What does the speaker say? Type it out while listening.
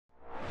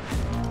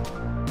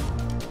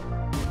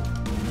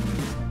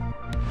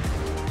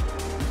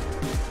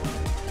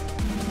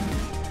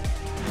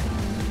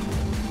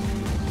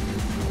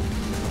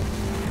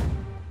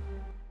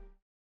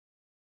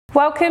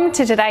Welcome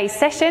to today's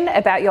session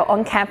about your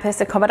on-campus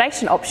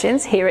accommodation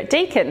options here at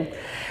Deakin.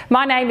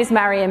 My name is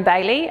Marion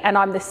Bailey and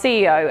I'm the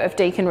CEO of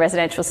Deakin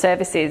Residential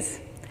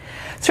Services.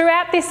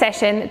 Throughout this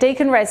session,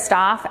 Deakin Res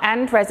staff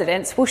and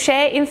residents will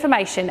share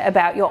information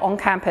about your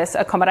on-campus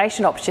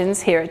accommodation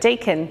options here at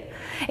Deakin,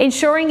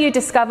 ensuring you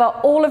discover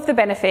all of the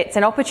benefits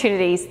and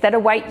opportunities that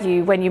await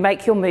you when you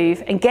make your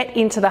move and get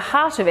into the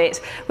heart of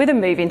it with a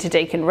move into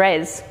Deakin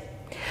Res.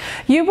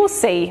 You will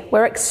see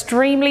we're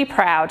extremely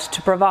proud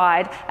to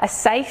provide a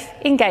safe,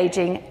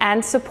 engaging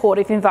and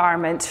supportive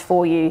environment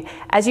for you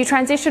as you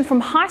transition from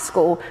high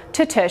school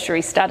to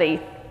tertiary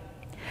study.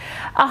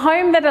 A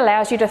home that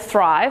allows you to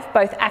thrive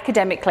both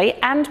academically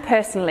and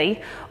personally,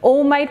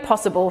 all made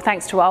possible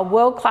thanks to our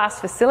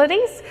world-class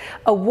facilities,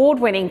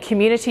 award-winning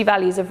community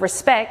values of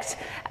respect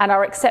and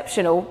our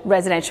exceptional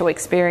residential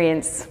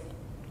experience.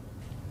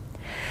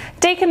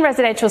 Deakin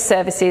Residential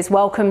Services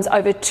welcomes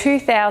over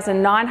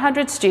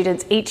 2,900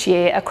 students each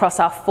year across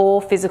our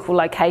 4 physical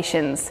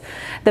locations: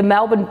 the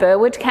Melbourne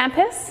Burwood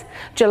campus,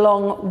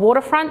 Geelong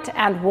Waterfront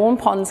and Waurn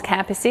Ponds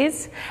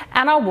campuses,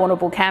 and our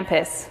Warrnambool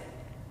campus.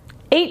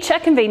 Each are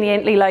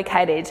conveniently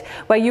located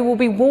where you will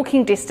be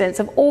walking distance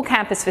of all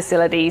campus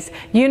facilities,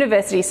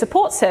 university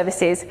support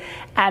services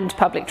and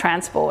public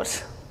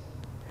transport.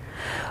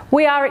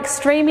 We are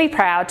extremely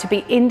proud to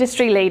be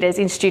industry leaders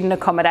in student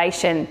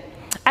accommodation,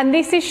 and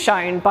this is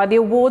shown by the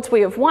awards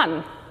we have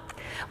won.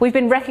 We've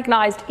been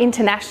recognised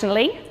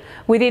internationally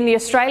within the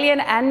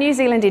Australian and New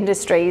Zealand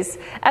industries,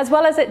 as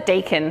well as at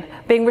Deakin,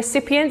 being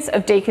recipients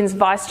of Deakin's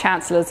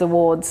Vice-Chancellor's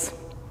Awards.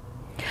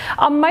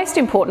 Our most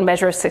important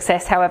measure of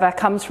success, however,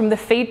 comes from the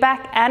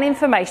feedback and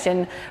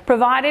information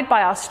provided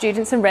by our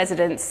students and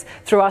residents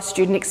through our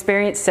Student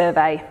Experience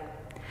Survey.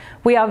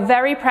 We are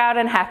very proud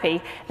and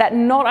happy that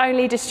not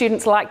only do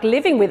students like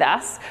living with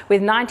us,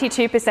 with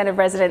 92% of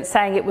residents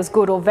saying it was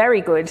good or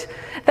very good,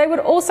 they would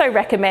also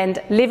recommend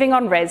living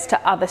on res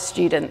to other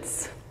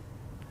students.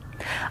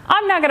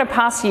 I'm now going to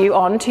pass you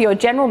on to your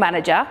General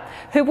Manager,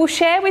 who will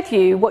share with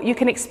you what you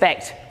can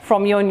expect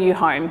from your new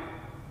home.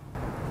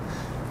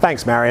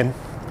 Thanks, Marion.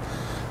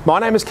 My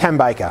name is Cam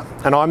Baker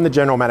and I'm the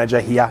General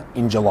Manager here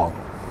in Geelong.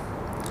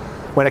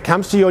 When it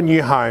comes to your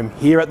new home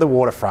here at the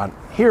waterfront,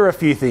 here are a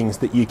few things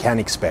that you can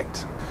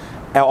expect.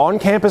 Our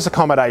on-campus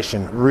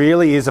accommodation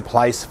really is a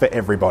place for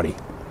everybody.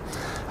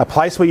 A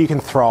place where you can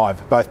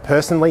thrive both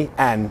personally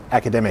and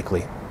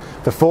academically.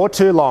 Before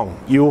too long,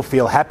 you will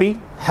feel happy,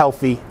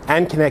 healthy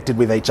and connected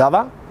with each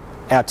other,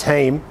 our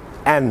team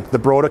and the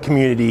broader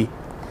community.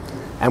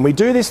 And we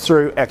do this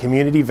through our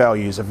community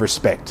values of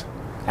respect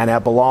and our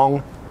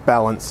belong,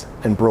 balance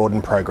and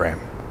broaden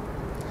program.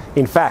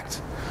 In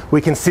fact,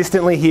 we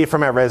consistently hear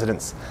from our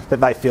residents that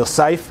they feel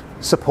safe,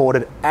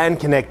 supported and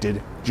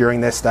connected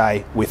during their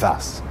stay with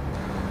us.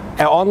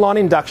 Our online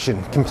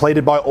induction,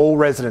 completed by all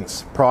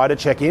residents prior to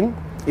check-in,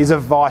 is a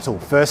vital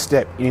first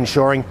step in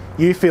ensuring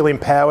you feel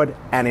empowered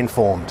and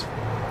informed.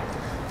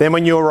 Then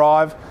when you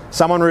arrive,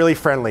 someone really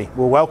friendly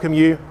will welcome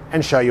you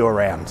and show you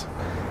around.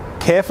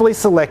 Carefully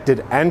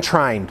selected and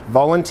trained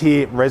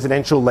volunteer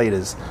residential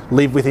leaders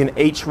live within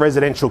each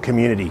residential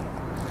community,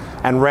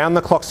 and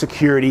round-the-clock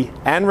security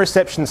and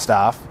reception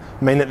staff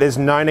mean that there's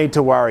no need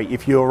to worry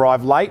if you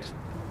arrive late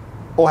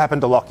or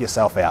happen to lock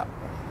yourself out.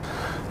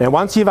 Now,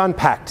 once you've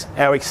unpacked,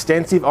 our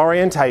extensive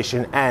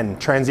orientation and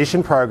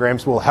transition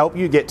programs will help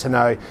you get to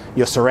know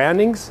your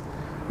surroundings,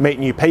 meet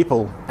new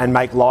people and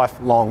make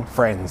lifelong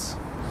friends.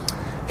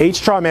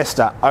 Each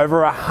trimester,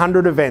 over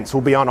 100 events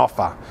will be on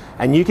offer,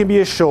 and you can be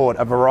assured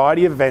a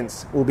variety of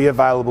events will be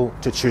available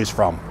to choose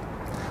from.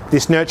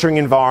 This nurturing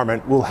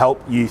environment will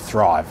help you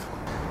thrive.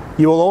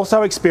 You will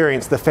also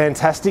experience the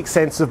fantastic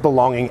sense of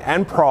belonging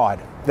and pride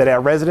that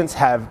our residents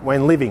have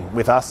when living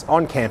with us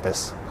on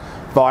campus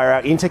via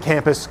our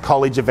inter-campus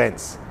college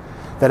events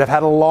that have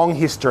had a long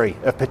history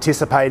of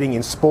participating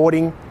in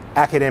sporting,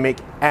 academic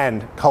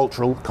and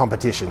cultural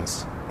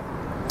competitions.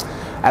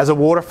 As a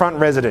waterfront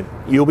resident,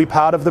 you'll be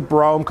part of the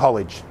Brougham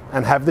College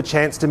and have the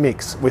chance to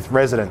mix with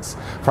residents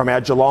from our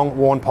Geelong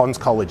Waurn Ponds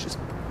colleges.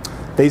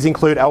 These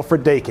include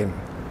Alfred Deakin,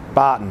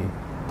 Barton,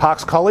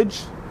 Parks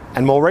College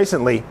and more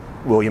recently,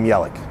 William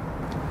Yallock.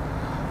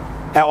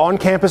 Our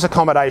on-campus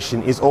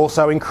accommodation is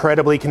also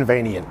incredibly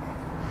convenient.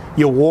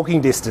 You're walking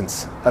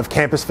distance of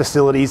campus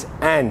facilities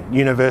and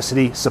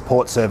university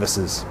support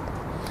services.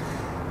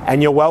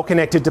 And you're well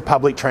connected to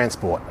public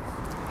transport.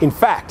 In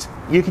fact,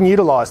 you can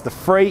utilise the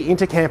free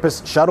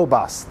inter-campus shuttle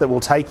bus that will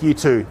take you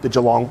to the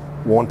Geelong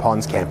Waurn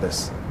Ponds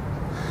campus.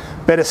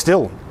 Better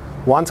still,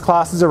 once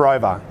classes are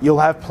over, you'll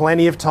have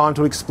plenty of time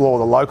to explore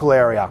the local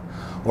area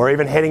or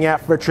even heading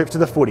out for a trip to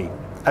the footy,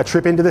 a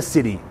trip into the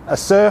city, a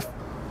surf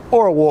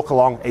or a walk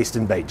along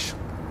Eastern Beach.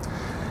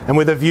 And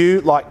with a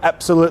view like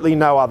absolutely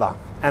no other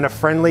and a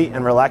friendly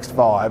and relaxed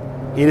vibe,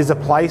 it is a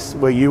place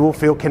where you will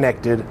feel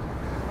connected,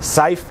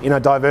 safe in a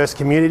diverse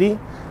community,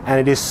 and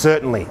it is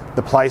certainly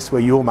the place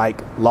where you will make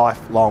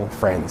lifelong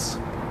friends.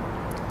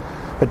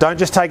 But don't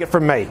just take it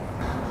from me.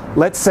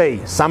 Let's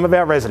see some of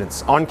our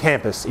residents on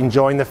campus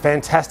enjoying the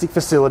fantastic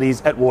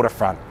facilities at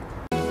Waterfront.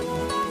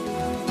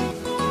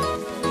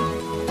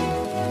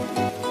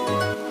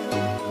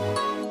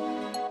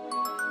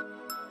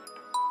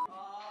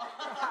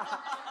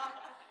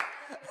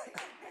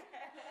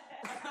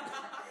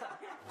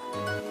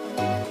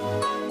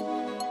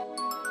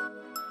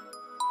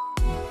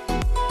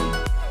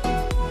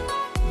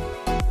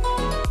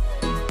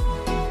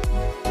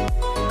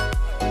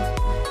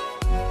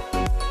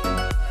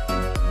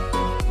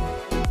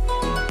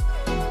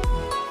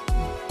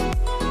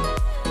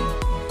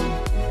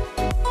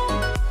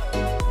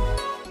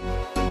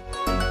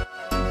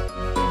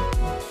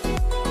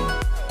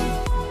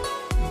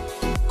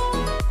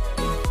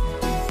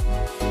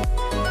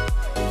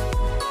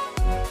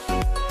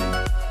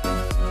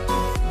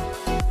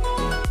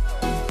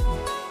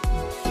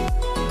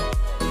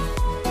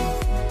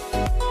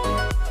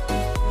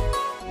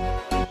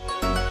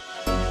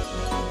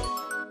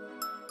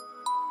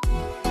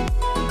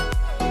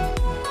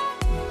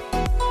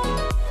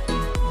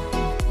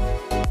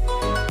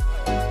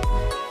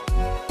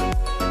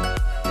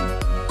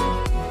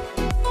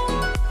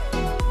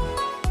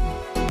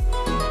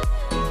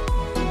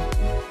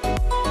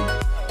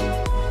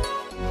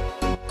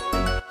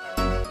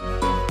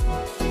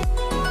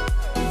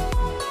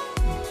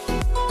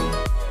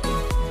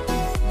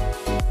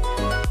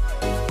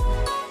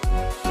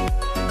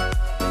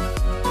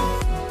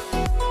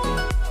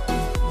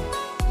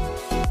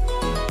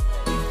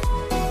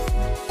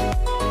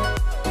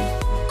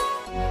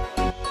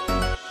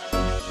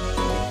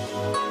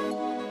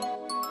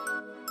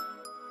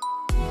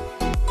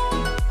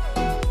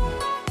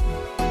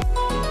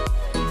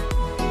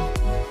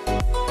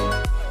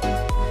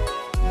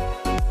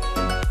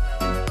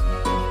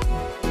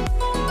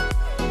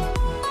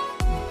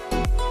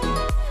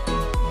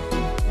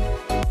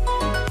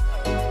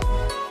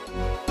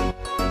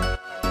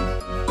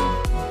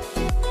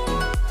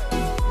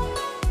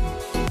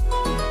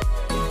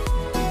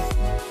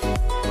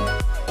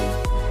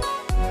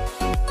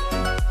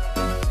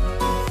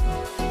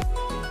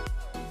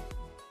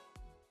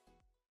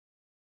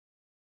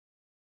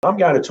 I'm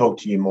going to talk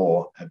to you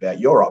more about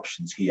your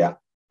options here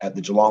at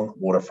the Geelong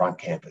Waterfront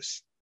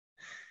Campus,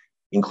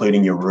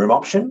 including your room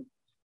option,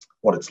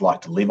 what it's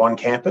like to live on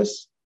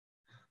campus,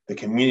 the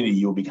community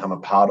you'll become a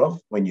part of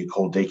when you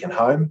call Deakin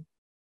home,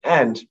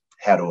 and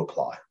how to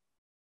apply.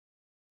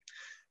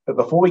 But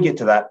before we get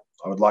to that,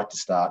 I would like to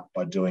start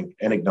by doing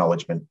an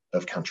acknowledgement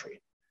of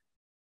country.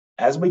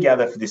 As we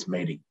gather for this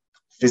meeting,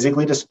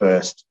 physically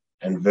dispersed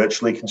and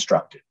virtually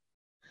constructed,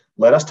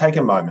 let us take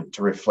a moment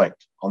to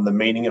reflect on the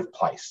meaning of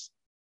place,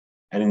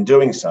 and in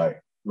doing so,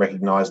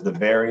 recognise the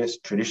various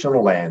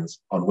traditional lands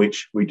on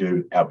which we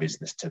do our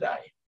business today.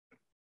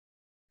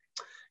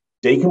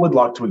 Deakin would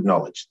like to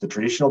acknowledge the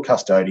traditional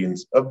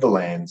custodians of the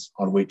lands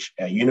on which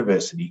our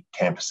university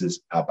campuses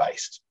are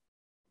based.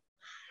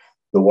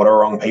 The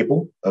Wadawurrung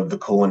people of the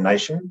Kulin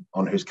Nation,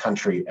 on whose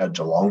country our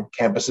Geelong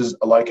campuses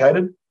are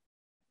located.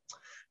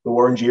 The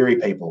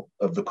Wurundjeri people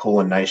of the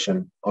Kulin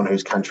Nation, on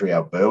whose country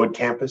our Burwood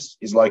campus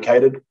is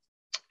located.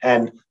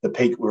 And the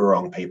Peak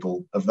Wurrung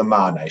people of the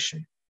Maar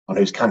Nation, on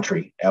whose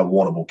country our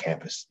Warrnambool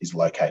campus is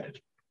located.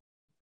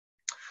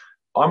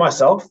 I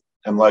myself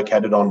am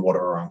located on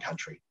Wadawurrung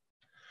country,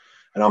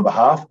 and on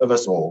behalf of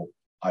us all,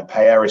 I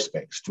pay our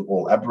respects to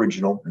all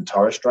Aboriginal and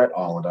Torres Strait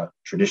Islander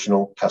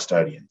traditional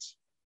custodians,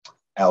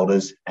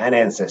 elders and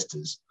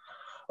ancestors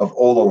of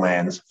all the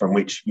lands from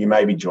which you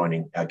may be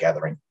joining our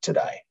gathering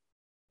today.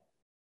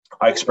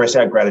 I express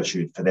our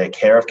gratitude for their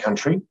care of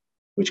country,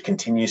 which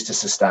continues to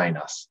sustain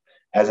us,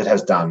 as it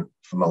has done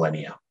for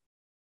millennia.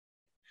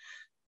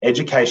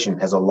 Education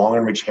has a long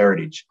and rich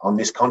heritage on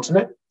this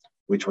continent,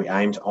 which we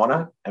aim to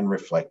honour and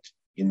reflect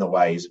in the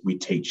ways we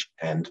teach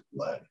and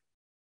learn.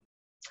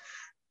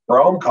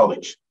 Brougham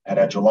College at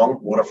our Geelong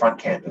Waterfront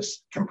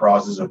Campus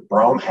comprises of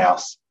Brougham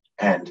House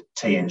and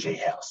TNG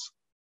House.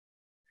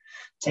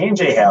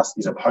 TNG House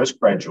is a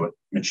postgraduate,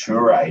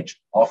 mature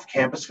age,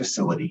 off-campus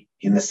facility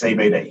in the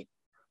CBD,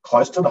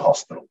 close to the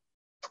hospital,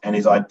 and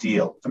is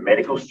ideal for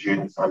medical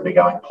students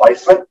undergoing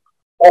placement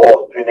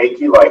or who need to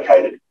be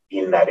located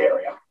in that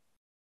area.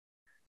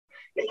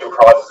 It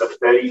comprises of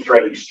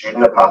 33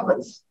 student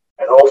apartments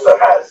and also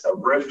has a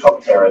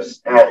rooftop terrace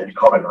and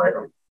common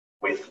room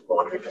with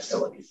laundry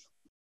facilities.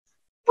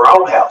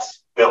 Brougham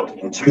House, built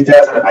in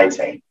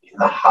 2018 in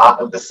the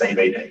heart of the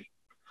CBD,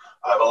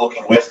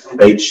 overlooking Western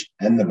Beach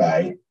and the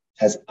Bay,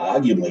 has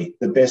arguably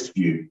the best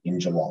view in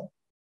Geelong.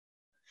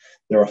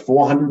 There are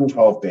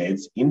 412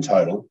 beds in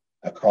total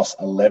across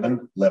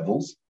 11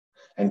 levels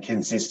and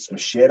consists of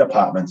shared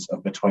apartments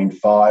of between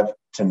 5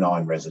 to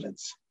 9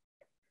 residents.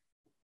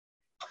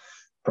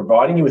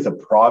 Providing you with a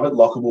private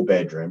lockable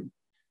bedroom,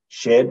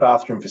 shared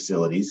bathroom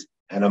facilities,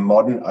 and a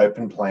modern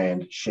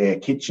open-planned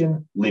shared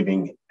kitchen,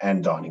 living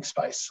and dining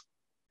space.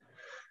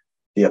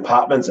 The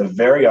apartments are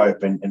very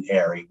open and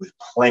airy with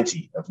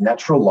plenty of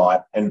natural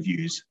light and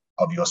views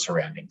of your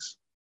surroundings.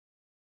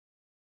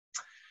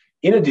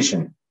 In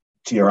addition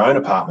to your own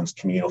apartment's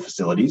communal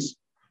facilities,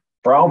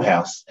 Brougham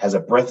House has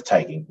a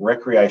breathtaking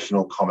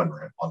recreational common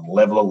room on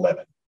level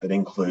 11 that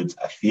includes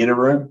a theatre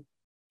room,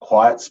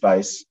 quiet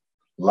space,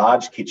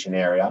 large kitchen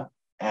area,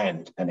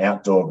 and an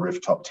outdoor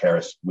rooftop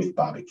terrace with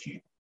barbecue.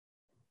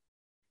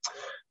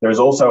 There is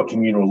also a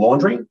communal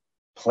laundry,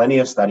 plenty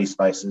of study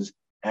spaces,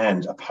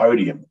 and a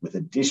podium with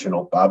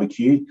additional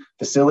barbecue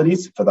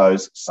facilities for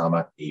those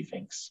summer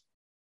evenings.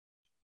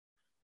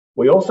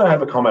 We also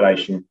have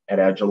accommodation at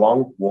our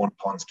Geelong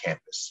Waterfront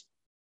Campus,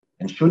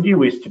 and should you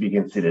wish to be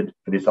considered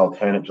for this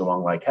alternate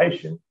Geelong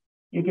location,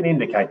 you can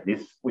indicate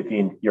this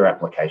within your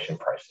application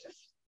process.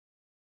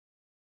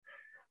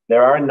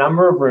 There are a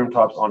number of room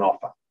types on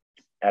offer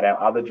at our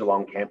other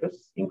Geelong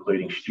campus,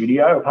 including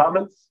studio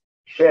apartments,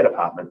 shared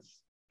apartments,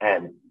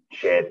 and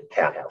shared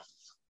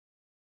townhouses.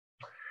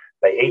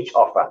 They each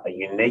offer a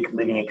unique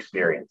living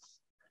experience.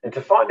 And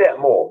to find out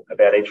more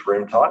about each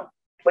room type,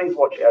 please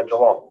watch our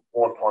Geelong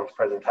Waterfront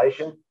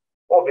presentation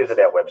or visit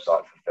our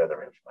website for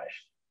further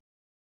information.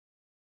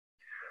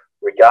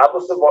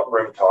 Regardless of what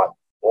room type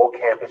or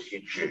campus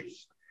you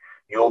choose,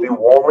 you will be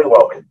warmly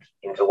welcomed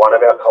into one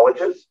of our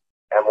colleges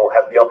and will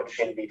have the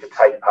opportunity to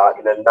take part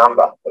in a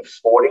number of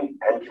sporting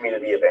and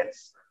community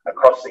events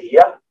across the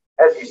year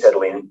as you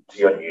settle into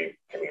your new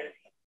community.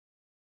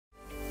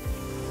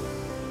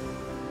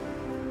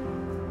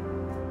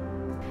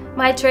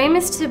 My dream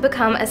is to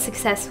become a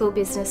successful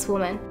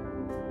businesswoman.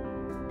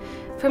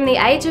 From the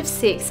age of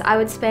 6, I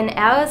would spend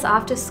hours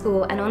after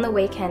school and on the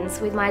weekends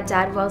with my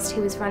dad whilst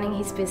he was running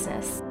his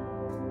business.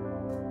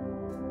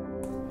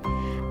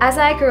 As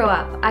I grew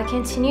up, I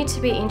continued to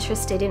be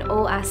interested in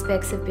all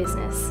aspects of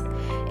business.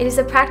 It is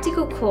a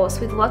practical course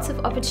with lots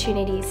of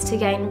opportunities to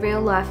gain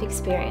real-life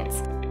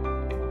experience,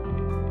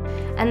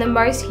 and the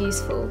most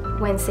useful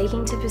when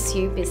seeking to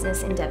pursue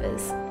business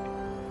endeavours.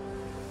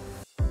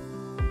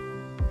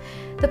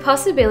 The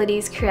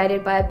possibilities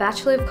created by a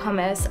Bachelor of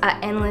Commerce are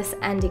endless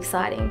and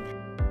exciting.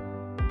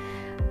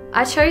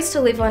 I chose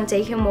to live on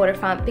Deakin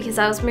Waterfront because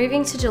I was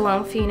moving to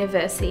Geelong for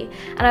university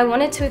and I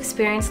wanted to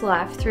experience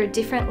life through a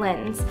different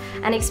lens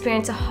and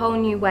experience a whole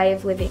new way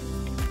of living.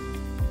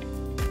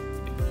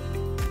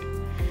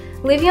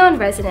 Living on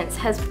residence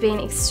has been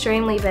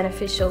extremely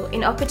beneficial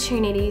in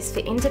opportunities for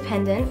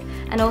independent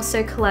and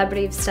also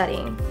collaborative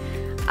studying.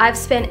 I've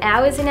spent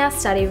hours in our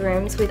study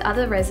rooms with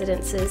other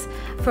residents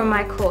from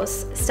my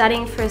course,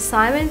 studying for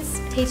assignments,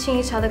 teaching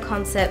each other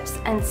concepts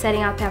and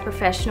setting up our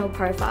professional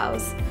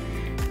profiles.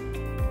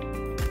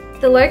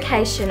 The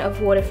location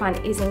of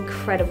Waterfront is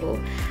incredible,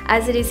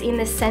 as it is in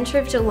the centre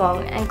of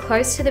Geelong and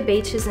close to the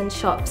beaches and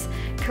shops,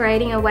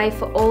 creating a way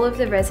for all of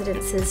the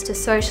residences to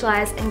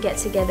socialise and get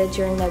together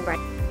during their break.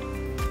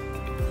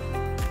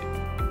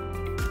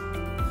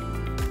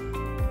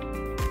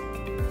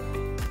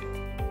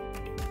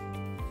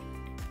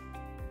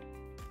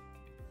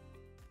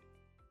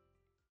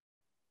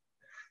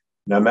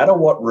 No matter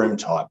what room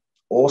type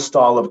or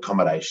style of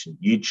accommodation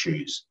you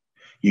choose,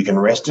 you can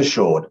rest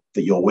assured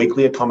that your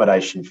weekly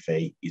accommodation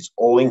fee is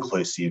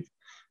all-inclusive,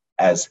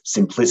 as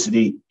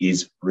simplicity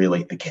is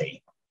really the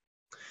key.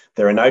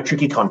 There are no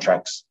tricky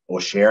contracts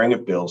or sharing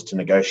of bills to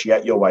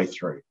negotiate your way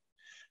through.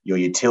 Your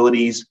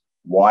utilities,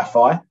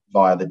 Wi-Fi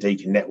via the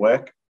Deakin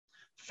network,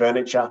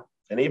 furniture,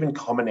 and even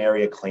common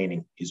area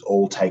cleaning is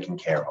all taken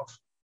care of.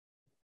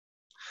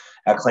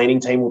 Our cleaning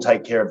team will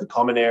take care of the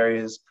common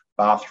areas,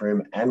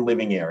 bathroom and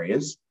living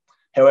areas.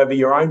 However,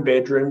 your own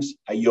bedrooms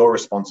are your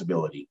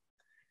responsibility.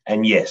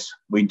 And yes,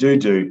 we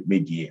do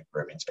mid-year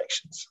room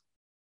inspections.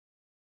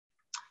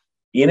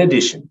 In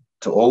addition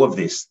to all of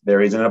this,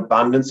 there is an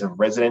abundance of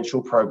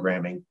residential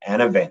programming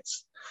and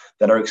events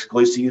that are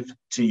exclusive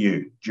to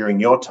you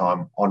during your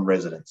time on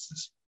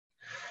residences.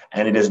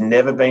 And it has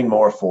never been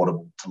more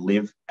affordable to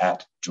live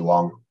at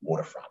Geelong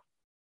Waterfront.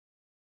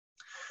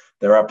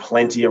 There are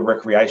plenty of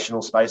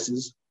recreational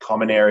spaces,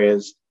 common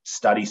areas,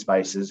 study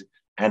spaces,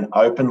 and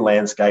open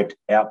landscaped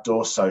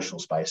outdoor social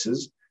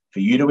spaces for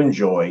you to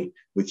enjoy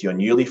with your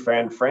newly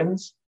found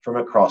friends from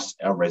across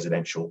our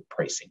residential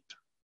precinct.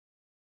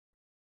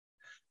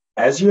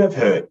 As you have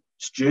heard,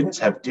 students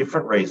have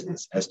different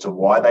reasons as to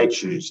why they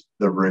choose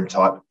the room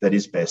type that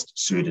is best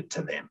suited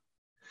to them.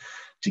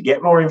 To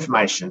get more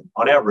information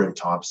on our room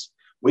types,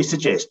 we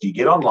suggest you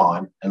get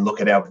online and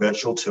look at our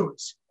virtual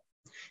tours.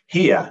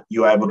 Here,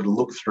 you are able to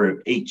look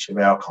through each of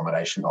our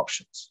accommodation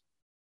options.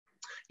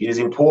 It is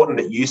important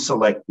that you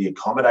select the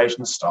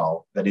accommodation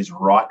style that is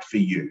right for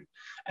you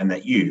and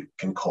that you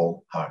can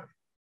call home.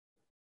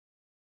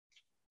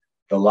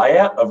 The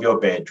layout of your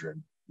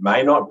bedroom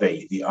may not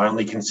be the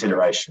only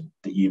consideration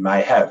that you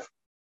may have.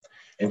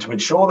 And to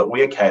ensure that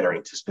we are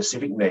catering to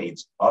specific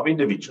needs of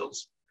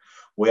individuals,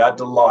 we are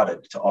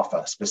delighted to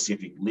offer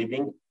specific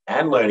living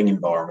and learning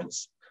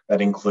environments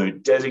that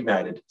include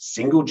designated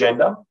single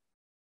gender,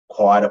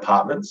 quiet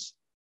apartments,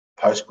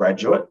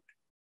 postgraduate,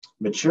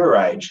 mature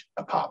age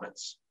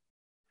apartments.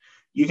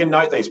 You can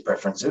note these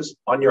preferences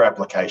on your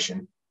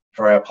application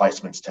for our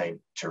placements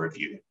team to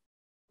review.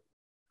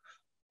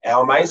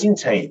 Our amazing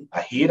team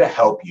are here to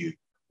help you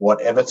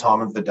whatever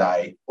time of the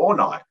day or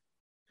night,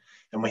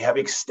 and we have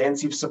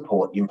extensive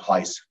support in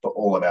place for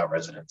all of our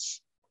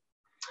residents.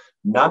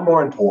 None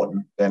more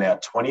important than our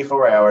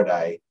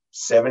 24-hour-a-day,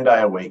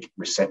 7-day-a-week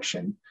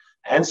reception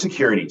and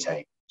security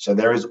team, so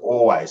there is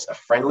always a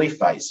friendly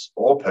face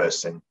or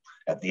person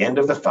at the end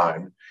of the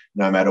phone,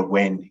 no matter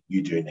when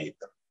you do need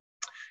them.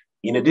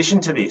 In addition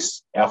to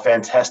this, our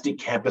fantastic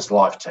campus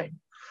life team,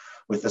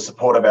 with the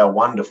support of our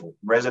wonderful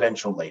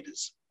residential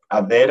leaders,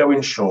 are there to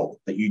ensure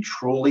that you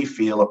truly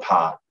feel a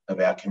part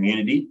of our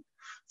community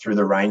through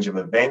the range of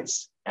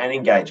events and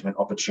engagement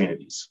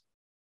opportunities,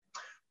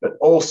 but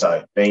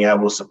also being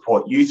able to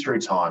support you through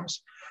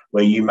times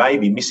where you may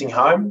be missing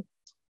home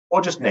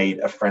or just need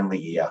a friendly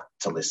ear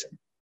to listen.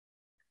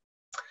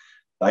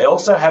 They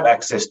also have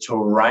access to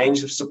a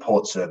range of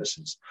support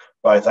services,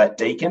 both at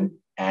Deakin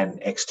and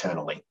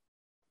externally.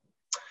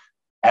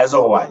 As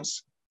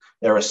always,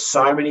 there are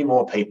so many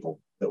more people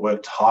that work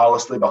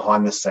tirelessly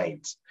behind the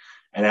scenes,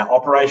 and our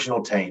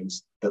operational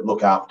teams that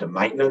look after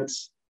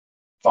maintenance,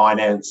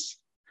 finance,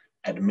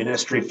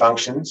 administrative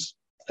functions,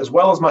 as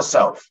well as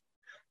myself,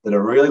 that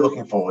are really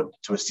looking forward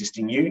to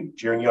assisting you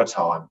during your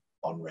time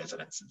on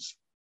residences.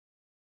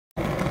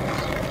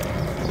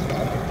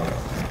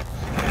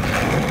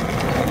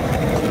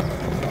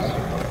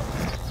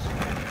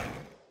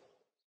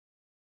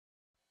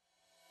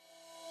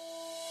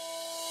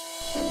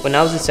 When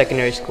I was in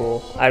secondary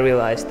school, I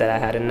realized that I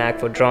had a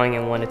knack for drawing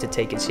and wanted to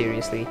take it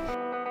seriously.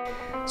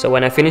 So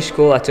when I finished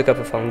school, I took up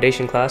a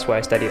foundation class where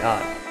I studied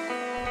art.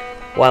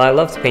 While I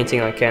loved painting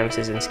on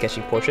canvases and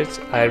sketching portraits,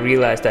 I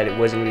realized that it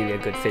wasn't really a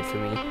good fit for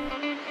me.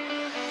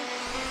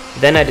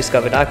 Then I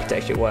discovered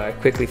architecture, where I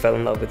quickly fell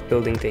in love with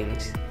building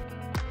things.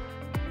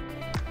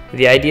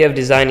 The idea of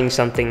designing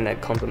something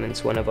that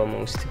complements one of our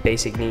most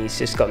basic needs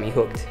just got me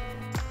hooked.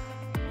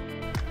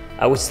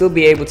 I would still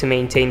be able to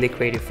maintain the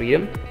creative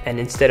freedom, and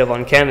instead of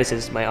on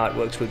canvases, my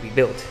artworks would be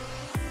built.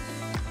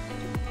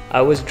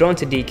 I was drawn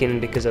to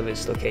Deakin because of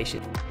its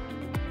location.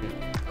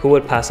 Who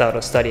would pass out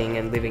of studying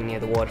and living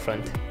near the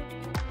waterfront?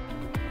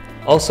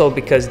 Also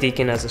because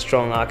Deakin has a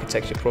strong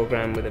architecture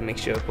program with a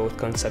mixture of both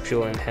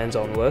conceptual and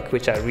hands-on work,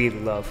 which I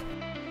really love.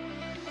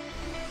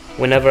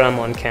 Whenever I'm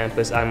on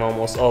campus, I'm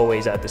almost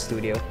always at the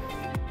studio.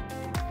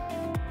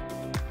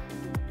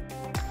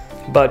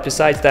 But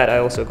besides that, I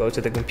also go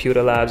to the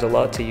computer labs a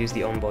lot to use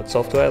the onboard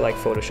software like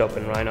Photoshop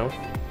and Rhino.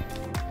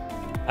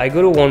 I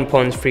go to Warn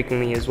Ponds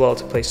frequently as well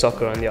to play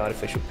soccer on the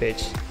artificial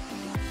pitch.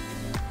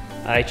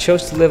 I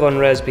chose to live on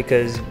res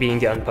because, being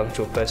the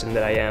unpunctual person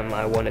that I am,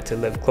 I wanted to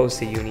live close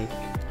to uni.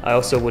 I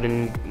also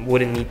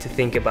wouldn't need to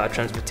think about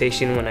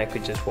transportation when I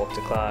could just walk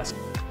to class.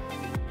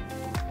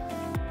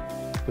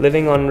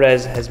 Living on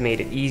res has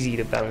made it easy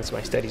to balance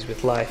my studies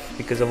with life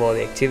because of all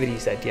the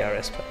activities that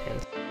DRS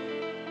plans.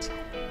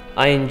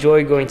 I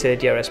enjoy going to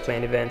DRS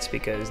planned events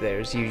because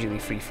there's usually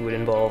free food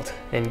involved,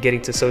 and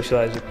getting to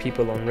socialize with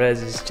people on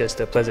res is just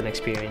a pleasant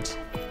experience.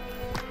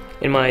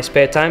 In my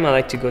spare time, I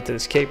like to go to the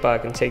skate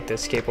park and take the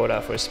skateboard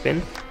out for a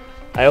spin.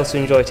 I also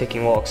enjoy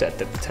taking walks at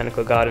the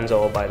botanical gardens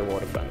or by the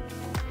waterfront.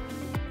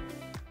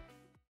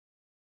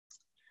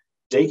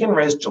 Deakin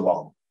Res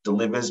Geelong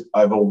delivers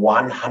over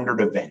 100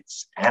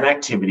 events and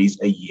activities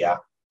a year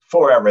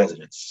for our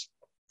residents.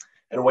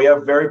 And we are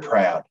very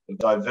proud of the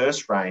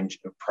diverse range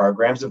of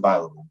programs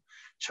available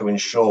to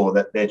ensure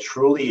that there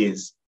truly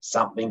is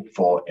something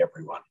for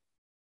everyone.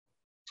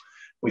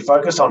 We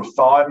focus on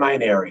 5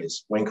 main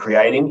areas when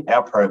creating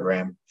our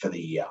program for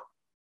the year.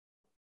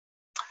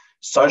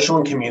 Social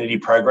and community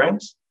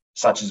programs,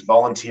 such as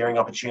volunteering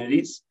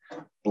opportunities,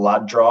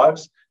 blood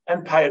drives,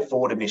 and pay it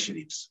forward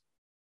initiatives.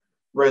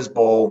 Res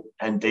Ball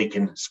and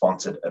Deakin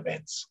sponsored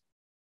events.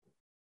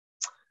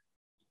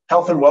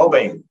 Health and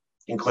wellbeing,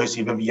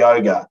 inclusive of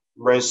yoga,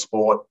 res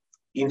sport,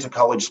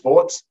 inter-college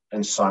sports,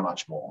 and so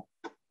much more.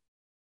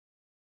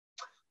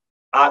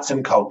 Arts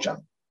and culture,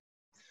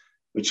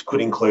 which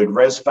could include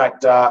Res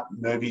Factor,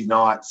 movie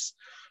nights,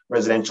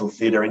 residential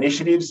theatre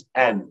initiatives,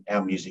 and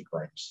our music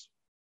rooms.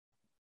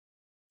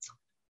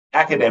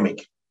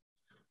 Academic,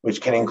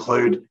 which can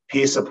include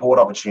peer support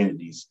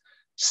opportunities,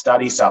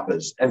 study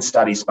suppers and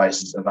study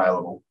spaces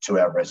available to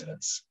our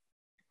residents.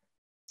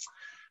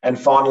 And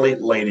finally,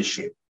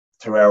 leadership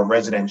through our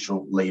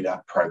residential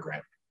leader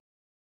program.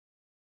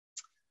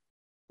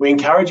 We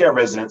encourage our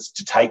residents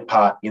to take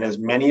part in as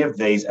many of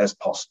these as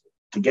possible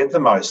to get the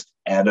most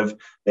out of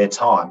their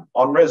time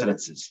on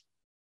residences.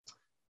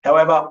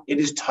 However, it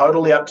is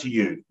totally up to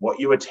you what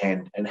you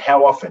attend and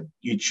how often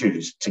you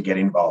choose to get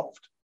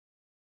involved.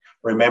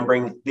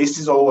 Remembering this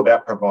is all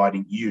about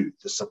providing you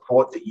the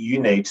support that you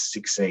need to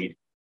succeed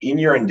in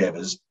your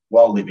endeavours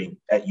while living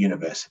at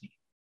university.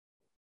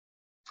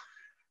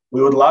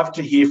 We would love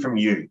to hear from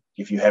you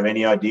if you have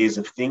any ideas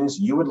of things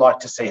you would like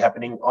to see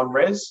happening on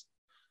res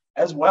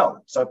as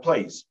well. So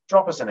please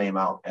drop us an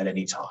email at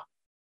any time.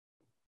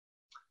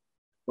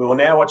 We will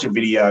now watch a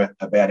video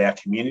about our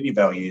community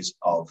values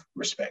of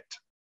respect.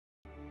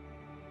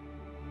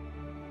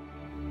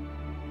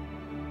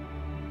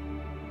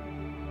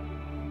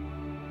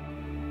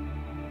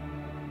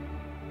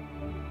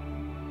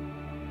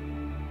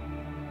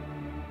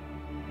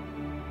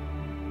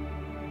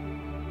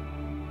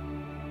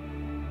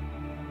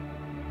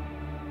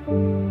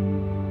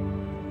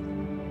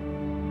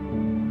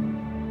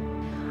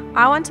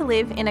 I want to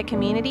live in a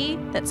community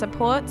that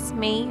supports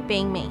me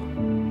being me.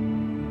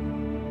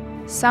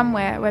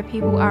 Somewhere where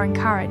people are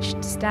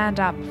encouraged to stand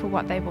up for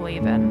what they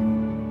believe in.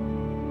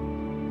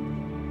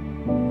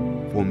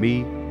 For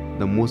me,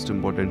 the most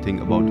important thing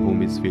about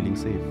home is feeling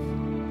safe.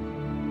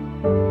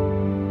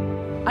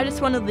 I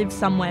just want to live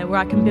somewhere where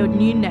I can build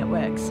new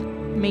networks,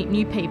 meet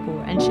new people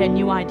and share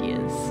new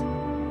ideas.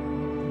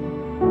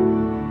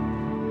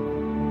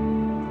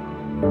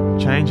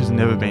 Change has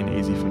never been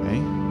easy for me.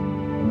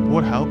 But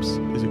what helps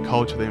is a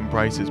culture that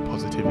embraces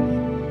positivity.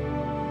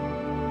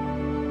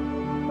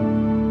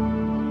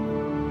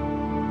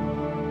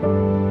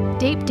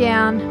 Deep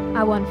down,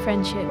 I want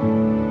friendship.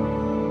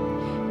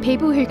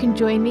 People who can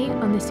join me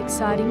on this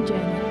exciting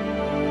journey.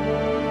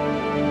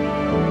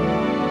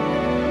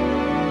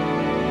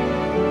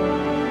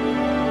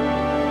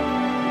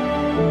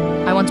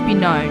 I want to be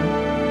known,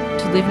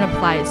 to live in a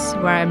place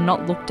where I am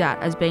not looked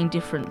at as being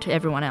different to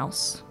everyone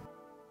else.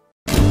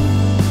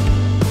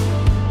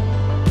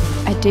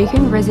 At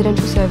Deakin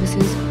Residential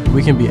Services,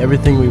 we can be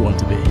everything we want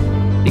to be.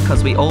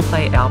 Because we all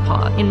play our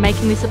part in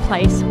making this a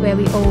place where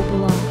we all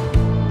belong.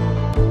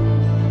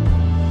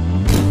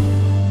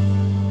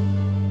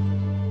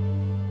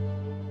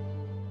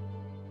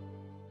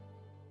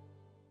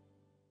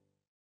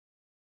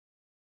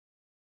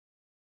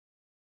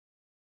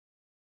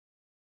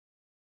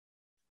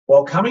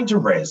 While coming to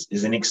res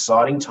is an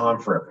exciting time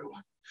for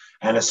everyone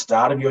and a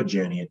start of your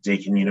journey at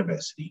Deakin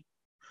University,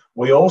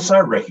 we also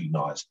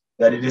recognise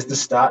that it is the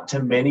start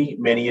to many,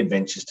 many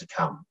adventures to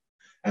come,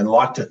 and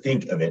like to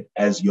think of it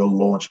as your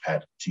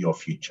launchpad to your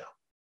future.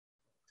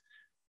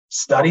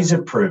 Studies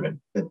have proven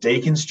that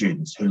Deakin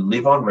students who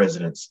live on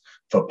residence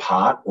for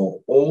part or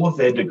all of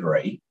their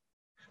degree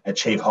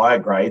achieve higher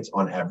grades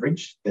on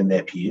average than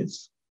their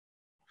peers,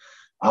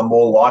 are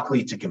more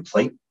likely to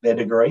complete their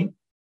degree,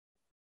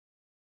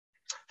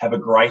 have a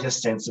greater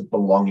sense of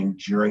belonging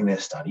during their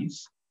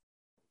studies,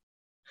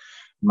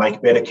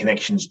 make better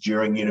connections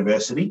during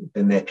university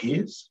than their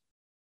peers,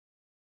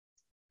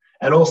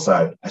 and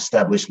also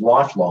establish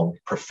lifelong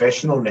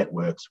professional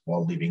networks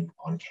while living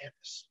on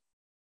campus.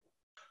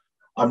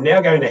 I'm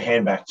now going to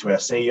hand back to our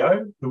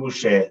CEO, who will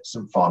share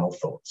some final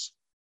thoughts.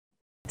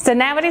 So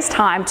now it is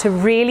time to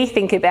really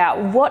think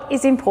about what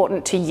is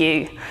important to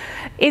you.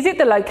 Is it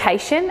the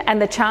location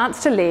and the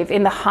chance to live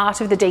in the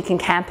heart of the Deakin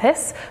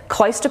campus,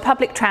 close to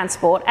public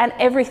transport and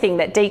everything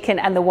that Deakin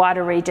and the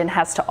wider region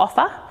has to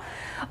offer?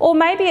 Or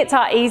maybe it's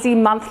our easy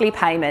monthly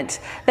payment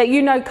that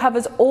you know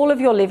covers all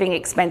of your living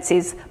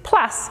expenses,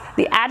 plus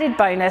the added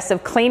bonus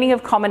of cleaning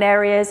of common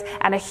areas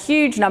and a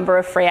huge number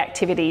of free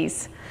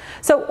activities.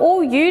 So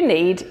all you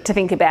need to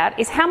think about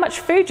is how much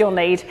food you'll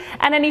need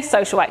and any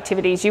social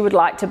activities you would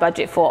like to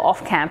budget for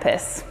off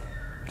campus.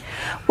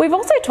 We've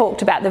also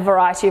talked about the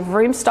variety of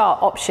room style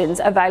options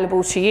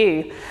available to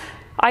you.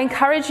 I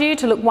encourage you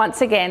to look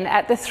once again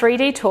at the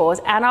 3D tours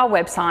and our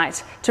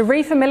website to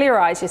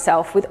refamiliarise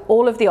yourself with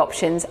all of the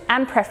options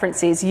and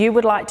preferences you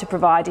would like to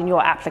provide in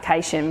your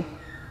application.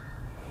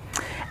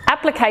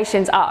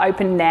 Applications are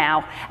open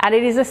now, and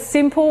it is a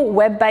simple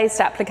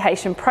web-based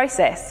application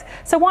process,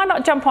 so why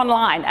not jump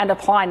online and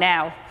apply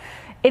now?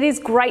 It is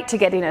great to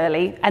get in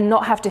early and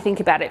not have to think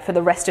about it for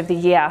the rest of the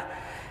year.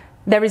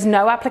 There is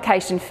no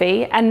application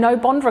fee and no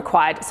bond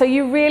required, so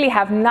you really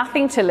have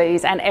nothing to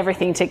lose and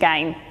everything to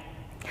gain.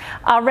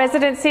 Our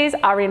residencies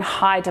are in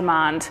high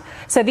demand,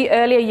 so the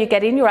earlier you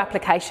get in your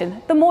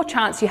application, the more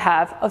chance you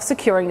have of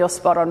securing your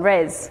spot on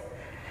res.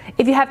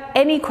 If you have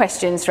any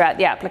questions throughout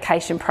the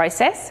application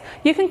process,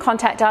 you can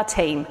contact our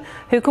team,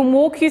 who can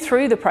walk you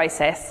through the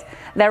process.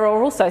 There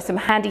are also some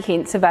handy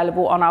hints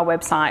available on our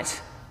website.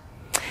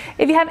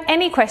 If you have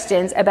any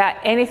questions about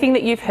anything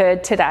that you've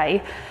heard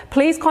today,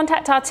 please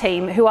contact our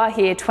team, who are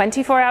here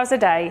 24 hours a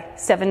day,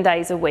 7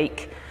 days a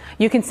week.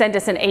 You can send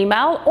us an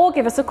email or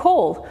give us a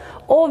call,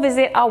 or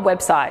visit our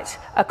website,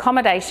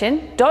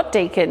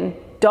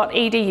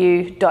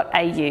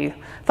 accommodation.deakin.edu.au,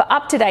 for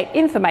up-to-date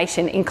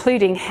information,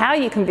 including how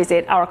you can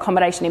visit our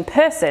accommodation in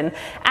person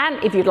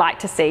and if you'd like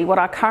to see what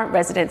our current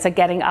residents are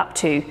getting up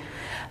to.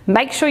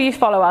 Make sure you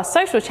follow our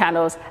social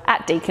channels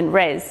at Deakin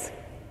Res.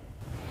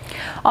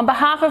 On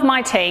behalf of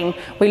my team,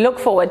 we look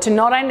forward to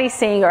not only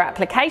seeing your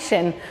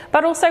application,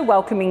 but also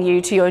welcoming you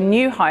to your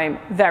new home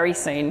very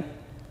soon.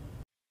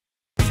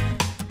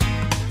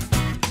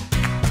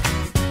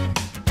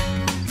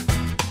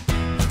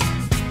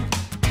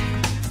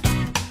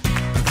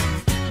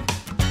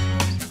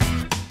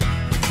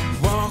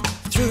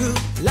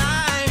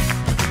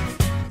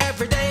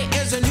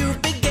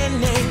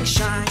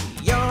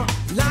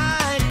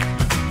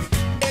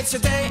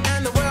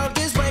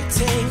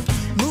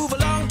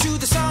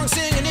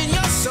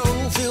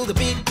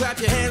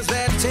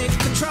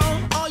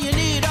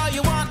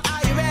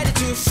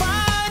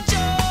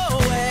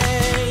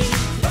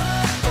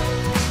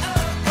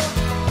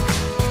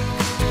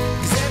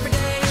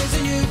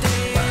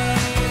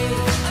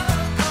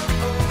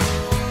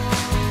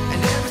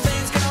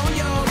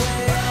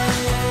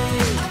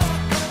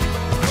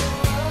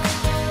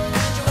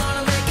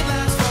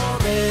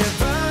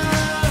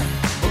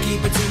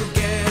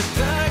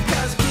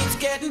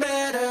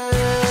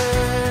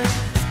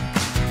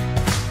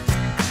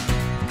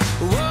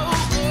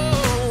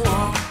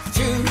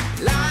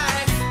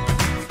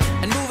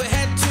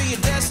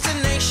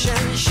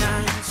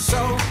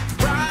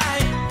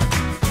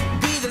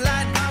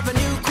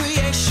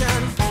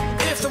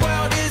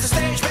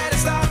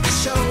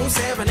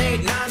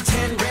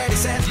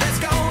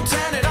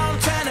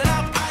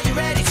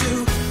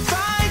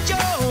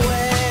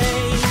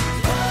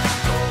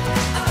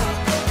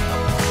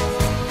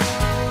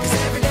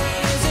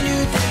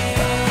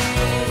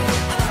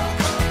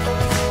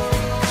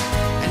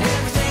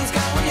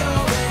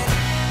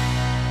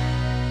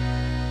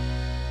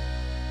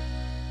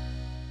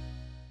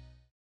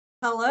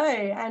 Hello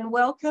and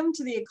welcome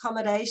to the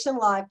Accommodation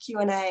Live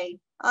Q&A.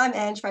 I'm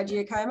Ange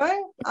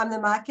Giacomo. I'm the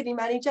Marketing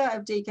Manager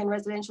of Deakin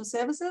Residential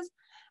Services,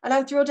 and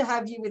I'm thrilled to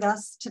have you with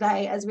us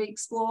today as we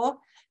explore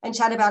and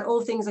chat about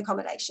all things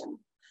accommodation.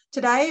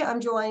 Today,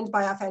 I'm joined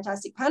by our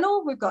fantastic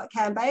panel. We've got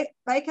Cam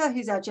Baker,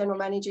 who's our General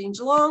Manager in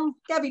Geelong,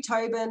 Gabby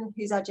Tobin,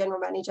 who's our General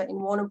Manager in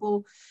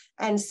Warrnambool,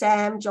 and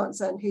Sam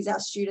Johnson, who's our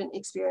Student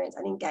Experience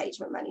and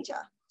Engagement Manager.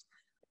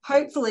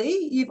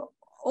 Hopefully, you've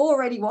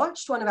already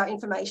watched one of our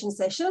information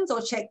sessions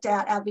or checked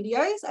out our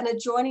videos and are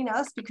joining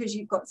us because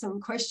you've got some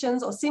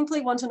questions or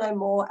simply want to know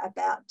more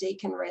about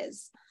Deakin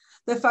Res.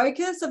 The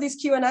focus of this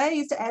Q&A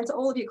is to answer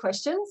all of your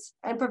questions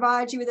and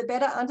provide you with a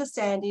better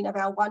understanding of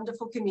our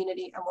wonderful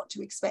community and what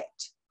to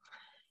expect.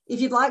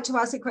 If you'd like to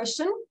ask a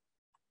question,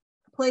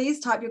 please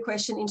type your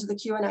question into the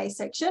Q&A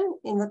section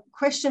in the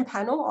question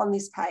panel on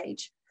this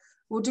page.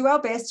 We'll do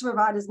our best to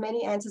provide as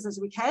many answers as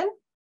we can,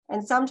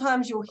 and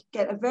sometimes you'll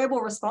get a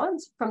verbal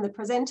response from the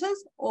presenters,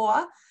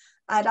 or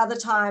at other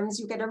times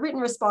you'll get a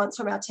written response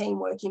from our team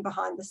working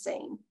behind the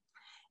scene.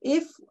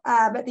 If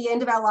at the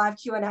end of our live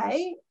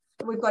Q&A,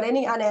 we've got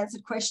any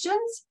unanswered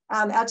questions,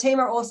 our team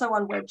are also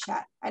on web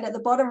chat. And at the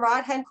bottom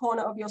right-hand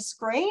corner of your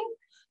screen,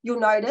 you'll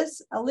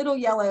notice a little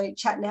yellow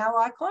chat now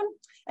icon,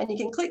 and you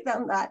can click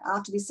on that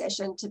after this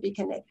session to be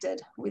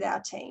connected with our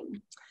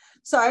team.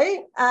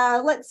 So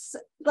let's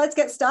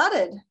get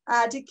started.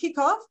 To kick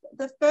off,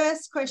 the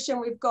first question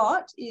we've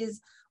got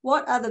is,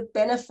 what are the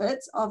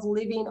benefits of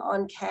living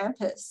on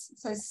campus?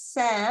 So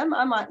Sam,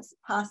 I might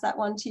pass that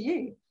one to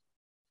you.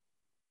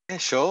 Yeah,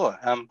 sure.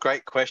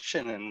 Great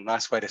question and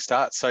nice way to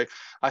start. So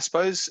I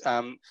suppose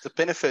the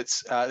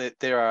benefits,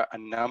 there are a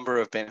number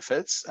of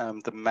benefits.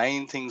 The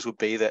main things would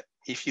be that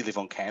if you live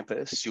on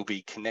campus, you'll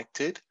be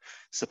connected,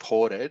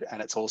 supported,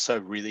 and it's also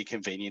a really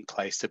convenient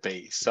place to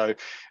be. So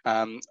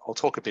I'll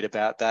talk a bit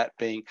about that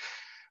being,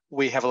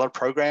 we have a lot of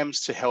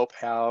programs to help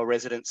our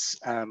residents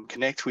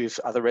connect with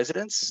other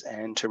residents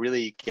and to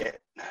really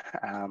get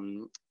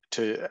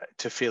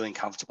to feeling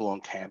comfortable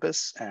on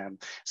campus.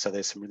 So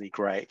there's some really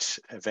great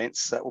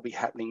events that will be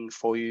happening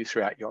for you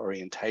throughout your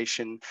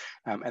orientation,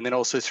 and then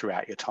also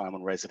throughout your time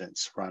on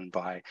residence, run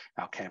by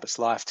our campus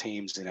life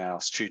teams and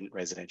our student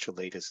residential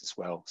leaders as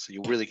well. So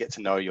you'll really get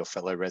to know your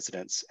fellow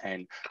residents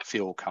and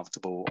feel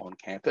comfortable on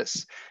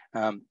campus.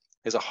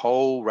 There's a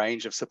whole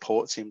range of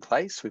supports in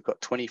place. We've got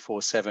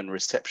 24/7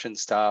 reception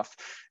staff,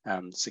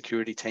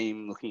 security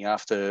team looking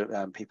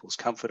after people's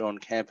comfort on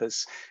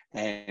campus.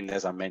 And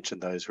as I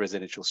mentioned, those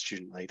residential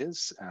student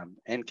leaders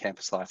and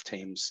campus life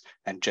teams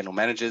and general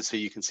managers who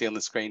you can see on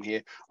the screen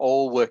here,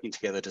 all working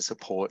together to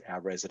support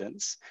our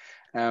residents.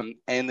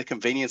 And the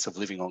convenience of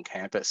living on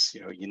campus,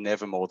 you're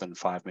never more than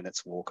 5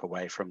 minutes walk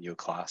away from your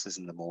classes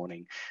in the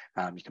morning.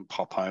 You can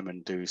pop home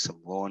and do some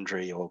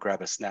laundry or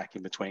grab a snack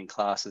in between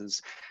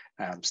classes.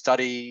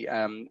 Study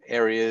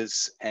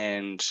areas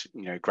and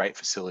great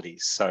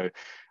facilities. So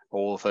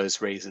all of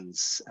those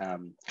reasons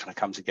kind of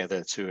come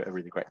together to a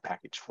really great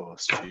package for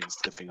students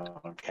living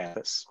on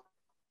campus.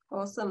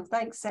 Awesome,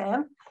 thanks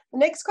Sam. The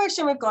next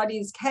question we've got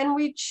is, can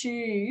we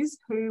choose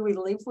who we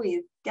live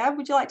with? Gab,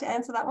 would you like to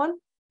answer that one?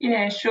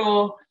 Yeah,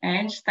 sure,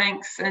 Ange,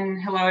 thanks,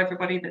 and hello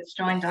everybody that's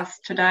joined us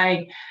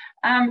today.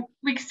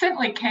 We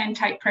certainly can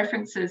take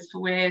preferences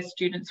for where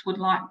students would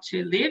like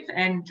to live,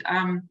 and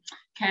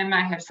Cam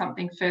may have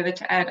something further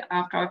to add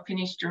after I've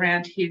finished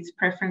around his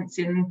preference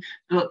in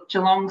the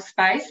Geelong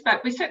space,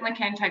 but we certainly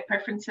can take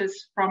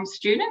preferences from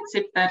students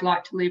if they'd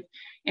like to live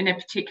in a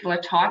particular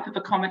type of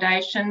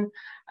accommodation.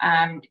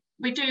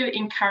 We do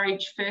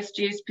encourage first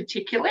years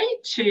particularly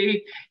to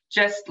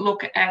just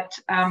look at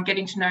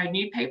getting to know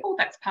new people.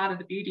 That's part of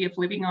the beauty of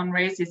living on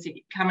res, is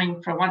it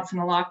coming for a once in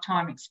a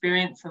lifetime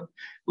experience of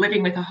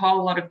living with a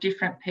whole lot of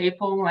different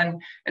people. And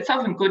it's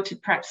often good to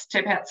perhaps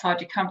step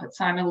outside your comfort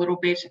zone a little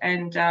bit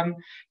and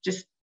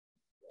just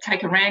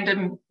take a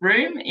random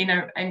room in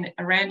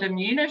a random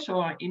unit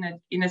or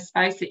in a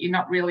space that you're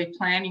not really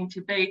planning to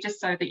be, just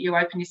so that you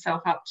open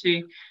yourself up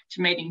to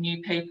meeting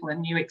new people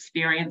and new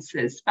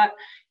experiences. But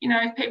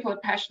if people are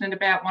passionate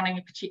about wanting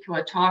a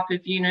particular type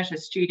of unit, a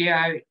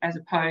studio as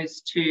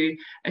opposed to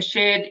a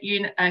shared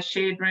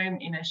room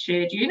in a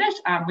shared unit,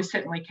 we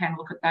certainly can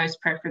look at those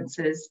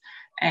preferences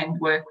and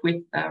work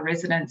with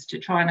residents to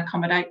try and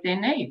accommodate their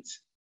needs.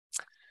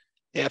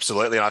 Yeah,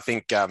 absolutely. And I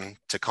think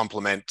to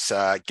complement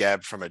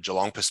Gab from a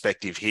Geelong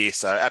perspective here,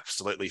 so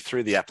absolutely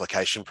through the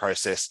application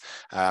process,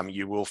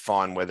 you will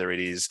find whether it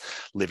is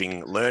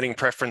living learning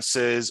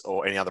preferences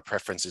or any other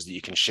preferences that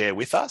you can share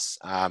with us.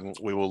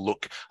 We will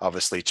look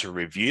obviously to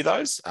review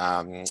those.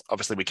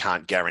 Obviously, we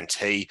can't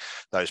guarantee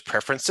those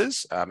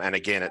preferences. And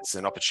again, it's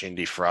an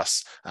opportunity for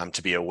us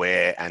to be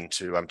aware and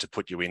to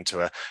put you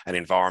into an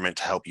environment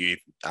to help you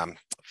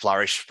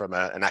flourish from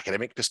an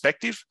academic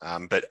perspective.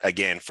 But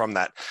again, from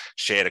that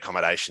shared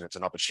accommodation, it's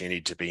an opportunity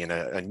to be in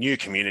a new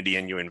community,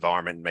 a new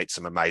environment, and meet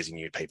some amazing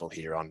new people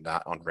here on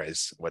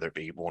res, whether it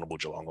be Warrnambool,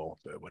 Geelong or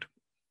Burwood.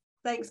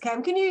 Thanks,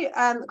 Cam. Can you,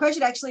 the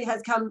question actually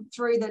has come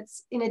through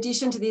that's in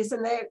addition to this,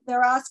 and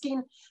they're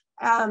asking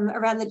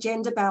around the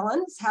gender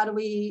balance. How do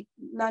we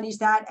manage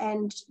that,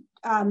 and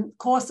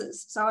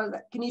courses? So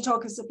can you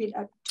talk to us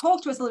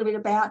a little bit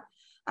about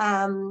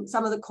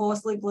some of the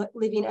course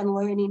living and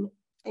learning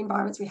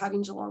environments we have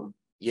in Geelong?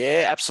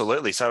 Yeah,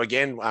 absolutely. So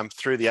again,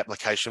 through the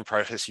application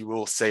process, you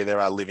will see there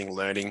are living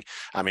learning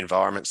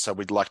environments. So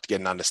we'd like to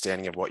get an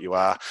understanding of what you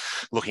are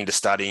looking to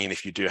study. And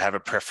if you do have a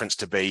preference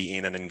to be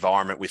in an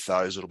environment with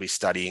those, it'll be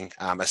studying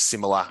a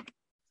similar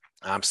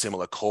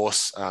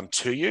course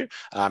to you.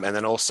 And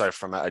then also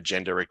from a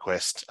gender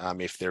request,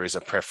 if there is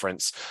a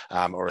preference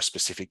or a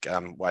specific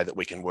way that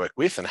we can work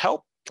with and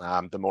help,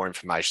 the more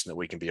information that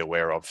we can be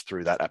aware of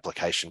through that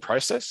application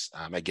process,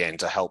 again,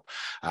 to help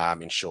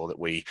ensure that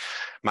we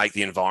make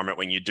the environment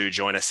when you do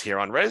join us here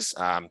on res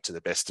to the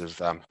best of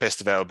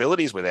our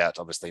abilities, without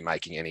obviously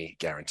making any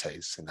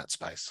guarantees in that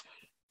space.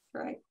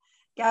 Great.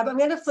 Gab, I'm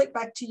going to flick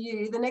back to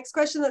you. The next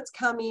question that's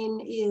come in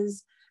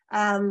is,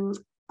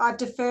 I've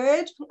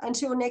deferred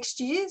until next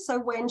year, so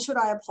when should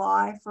I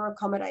apply for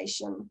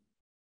accommodation?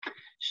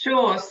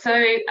 Sure. So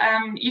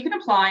you can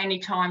apply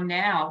anytime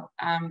now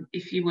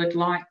if you would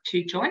like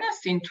to join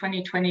us in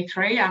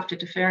 2023 after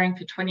deferring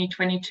for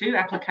 2022.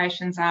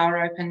 Applications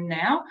are open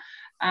now.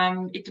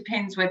 It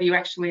depends whether you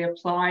actually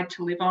applied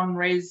to live on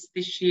res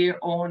this year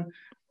or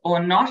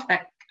not.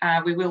 That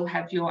we will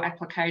have your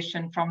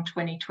application from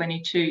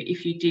 2022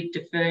 if you did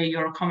defer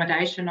your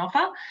accommodation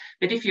offer.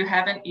 But if you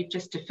haven't, you've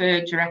just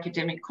deferred your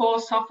academic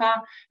course offer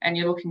and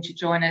you're looking to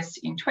join us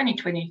in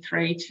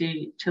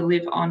 2023 to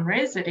live on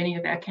res at any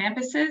of our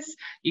campuses,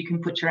 you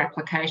can put your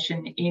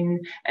application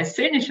in as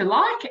soon as you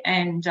like,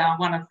 and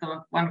one of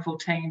the wonderful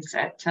teams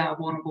at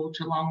Warrnambool,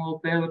 Geelong or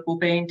Burwood will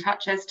be in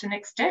touch as to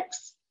next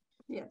steps.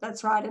 Yeah,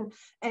 that's right.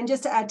 And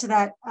just to add to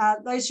that,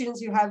 those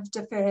students who have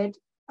deferred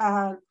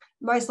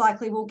most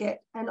likely will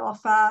get an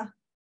offer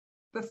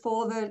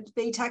before the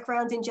BTAC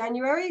rounds in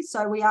January.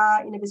 So we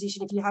are in a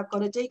position, if you have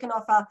got a Deakin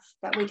offer,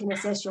 that we can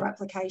assess your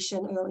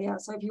application earlier.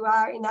 So if you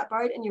are in that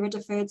boat and you're a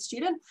deferred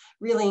student,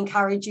 really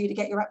encourage you to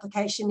get your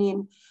application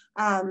in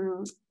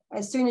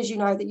as soon as you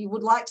know that you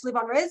would like to live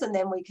on res, and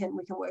then we can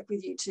work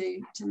with you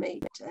to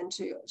meet and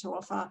to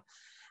offer.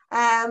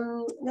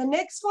 The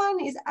next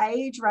one is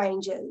age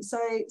ranges. So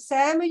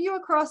Sam, are you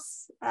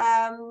across,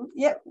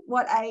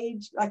 what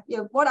age,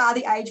 what are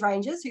the age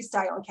ranges who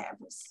stay on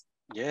campus?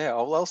 Yeah,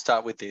 I'll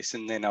start with this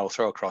and then I'll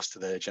throw across to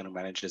the general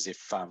managers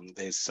if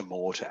there's some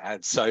more to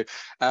add. So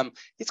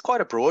it's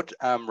quite a broad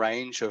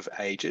range of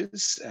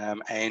ages,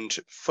 and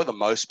for the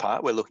most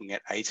part, we're looking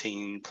at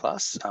 18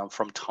 plus.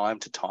 From time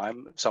to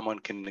time, someone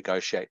can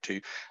negotiate to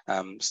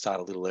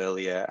start a little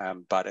earlier,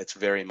 but it's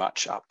very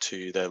much up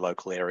to the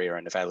local area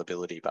and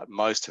availability. But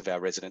most of our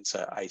residents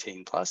are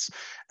 18 plus.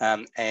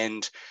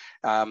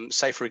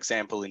 Say, for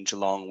example, in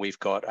Geelong, we've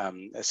got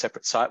a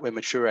separate site where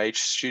mature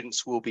age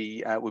students will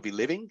be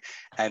living,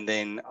 and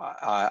then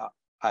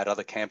at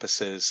other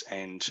campuses,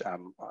 and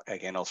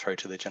again, I'll throw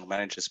to the general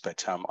managers,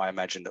 but I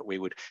imagine that we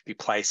would be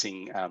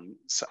placing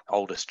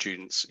older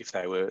students, if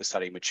they were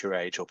studying mature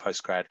age or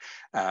postgrad,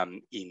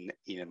 in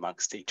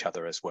amongst each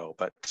other as well.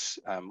 But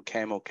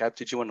Cam or Cab,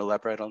 did you want to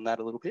elaborate on that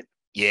a little bit?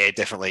 Yeah,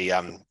 definitely.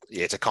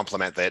 To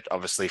complement that,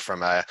 obviously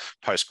from a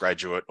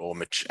postgraduate or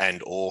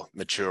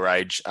mature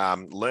age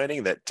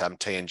learning, that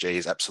TNG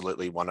is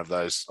absolutely one of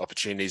those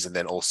opportunities. And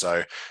then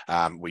also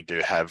we do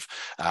have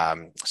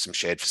some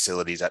shared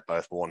facilities at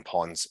both Warn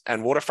Ponds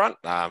and Waterfront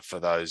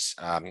for those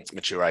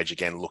mature age,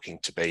 again, looking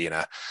to be in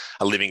a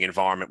living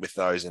environment with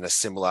those in a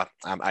similar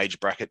age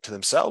bracket to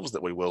themselves,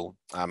 that we will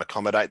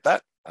accommodate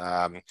that.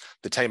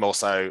 The team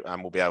also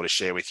will be able to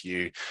share with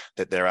you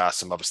that there are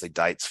some obviously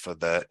dates for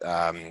the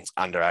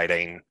under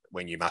 18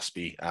 when you must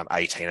be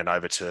 18 and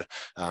over to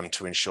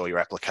ensure your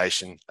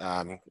application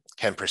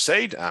can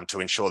proceed,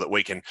 to ensure that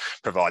we can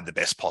provide the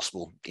best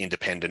possible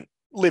independent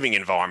living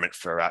environment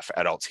for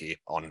adults here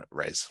on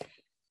res.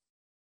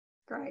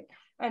 Great.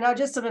 And I'll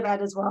just sort of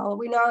add as well,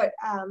 we know at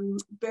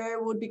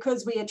Burwood,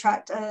 because we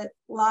attract a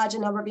larger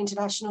number of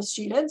international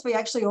students, we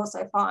actually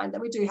also find that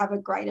we do have a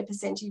greater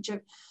percentage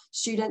of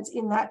students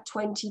in that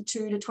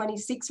 22 to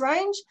 26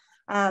 range.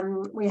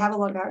 We have a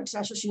lot of our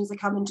international students that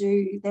come and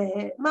do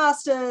their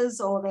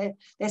masters or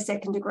their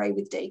second degree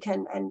with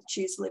Deakin and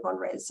choose to live on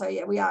res. So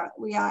yeah, we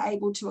are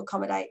able to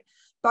accommodate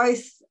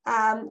both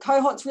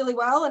cohorts really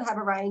well and have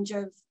a range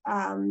of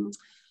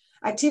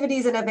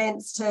activities and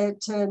events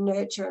to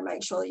nurture and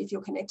make sure that you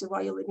feel connected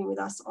while you're living with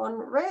us on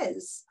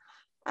res.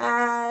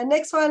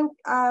 Next one,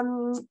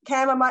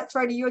 Cam, I might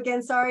throw to you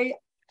again, sorry.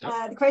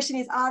 The question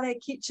is, are there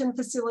kitchen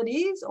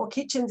facilities or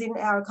kitchens in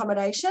our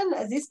accommodation,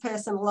 as this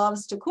person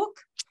loves to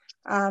cook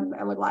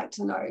and would like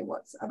to know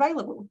what's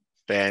available?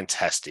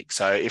 Fantastic.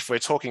 So if we're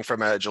talking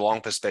from a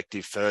Geelong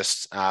perspective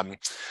first,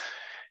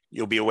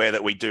 you'll be aware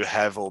that we do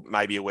have, or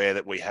maybe aware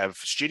that we have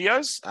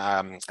studios,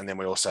 and then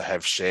we also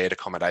have shared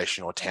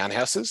accommodation or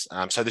townhouses.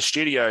 So the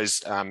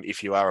studios,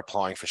 if you are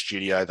applying for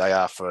studio, they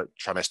are for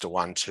trimester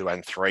 1, 2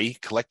 and 3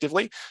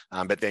 collectively,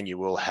 but then you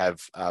will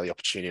have the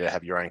opportunity to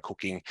have your own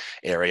cooking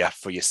area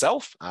for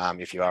yourself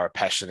if you are a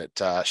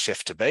passionate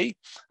chef-to-be.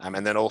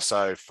 And then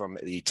also from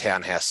the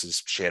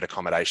townhouses, shared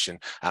accommodation,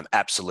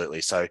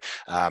 absolutely. So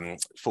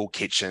full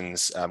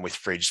kitchens with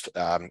fridge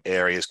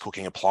areas,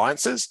 cooking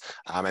appliances,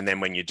 and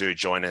then when you do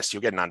join us, you'll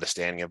get an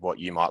understanding of what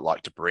you might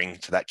like to bring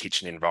to that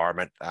kitchen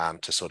environment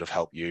to sort of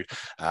help you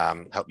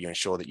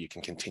ensure that you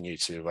can continue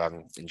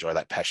to enjoy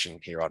that passion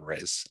here on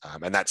res.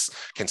 And that's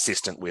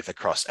consistent with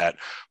across at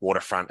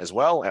Waterfront as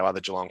well, our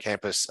other Geelong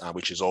campus,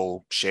 which is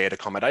all shared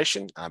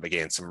accommodation.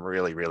 Again, some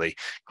really, really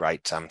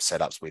great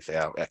setups with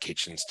our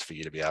kitchens for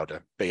you to be able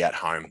to be at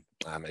home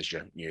as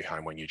your new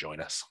home when you join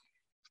us.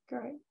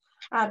 Great.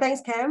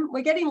 Thanks, Cam.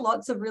 We're getting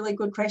lots of really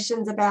good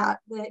questions about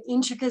the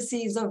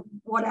intricacies of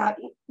what our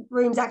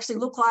rooms actually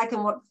look like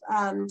and what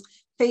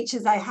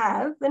features they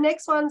have. The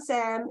next one,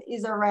 Sam,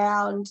 is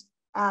around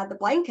the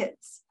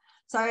blankets.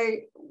 So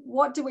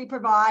what do we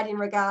provide in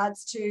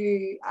regards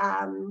to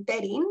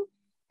bedding,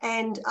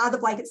 and are the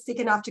blankets thick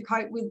enough to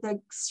cope with the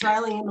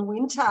Australian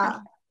winter,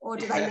 or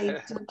do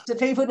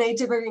people need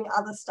to bring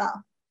other stuff?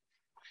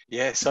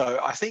 Yeah, so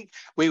I think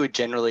we would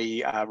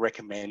generally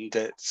recommend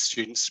that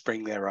students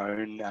bring their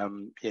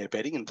own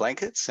bedding and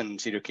blankets,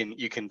 and you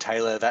can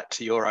tailor that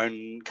to your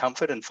own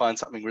comfort and find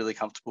something really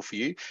comfortable for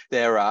you.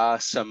 There are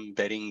some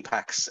bedding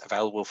packs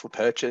available for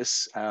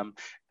purchase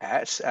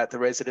at the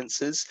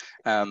residences,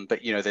 but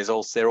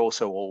they're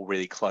also all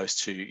really close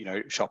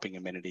to shopping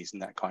amenities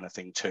and that kind of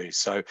thing too.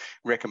 So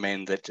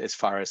recommend that as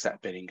far as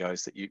that bedding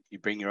goes, that you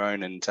bring your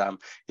own and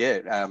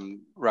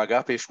rug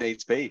up if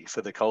needs be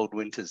for the cold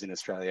winters in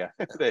Australia.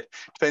 It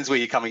depends where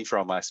you're coming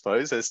from, I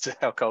suppose, as to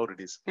how cold it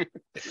is.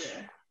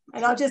 Yeah.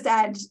 And I'll just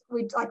add,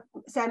 like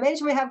Sam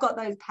mentioned, we have got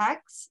those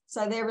packs,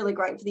 so they're really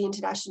great for the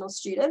international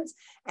students,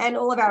 and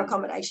all of our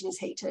accommodation is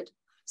heated.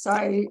 So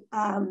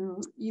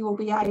you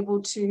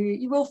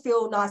will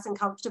feel nice and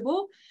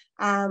comfortable.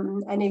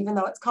 And even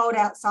though it's cold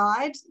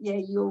outside,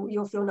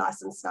 you'll feel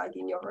nice and snug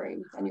in your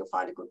room, and you'll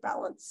find a good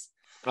balance.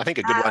 I think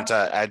a good one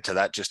to add to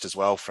that just as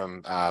well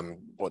from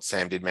what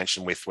Sam did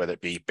mention with whether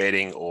it be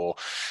bedding or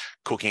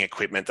cooking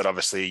equipment, that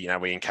obviously,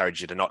 we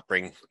encourage you to not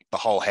bring the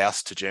whole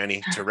house to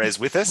journey to res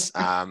with us.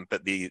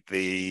 But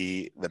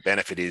the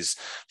benefit is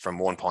from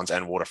Warn Ponds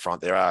and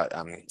Waterfront, there are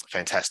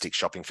fantastic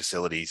shopping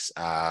facilities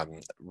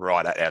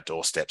right at our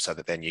doorstep, so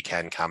that then you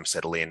can come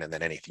settle in, and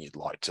then anything you'd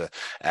like to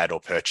add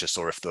or purchase,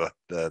 or if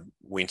the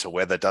winter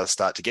weather does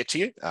start to get to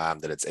you,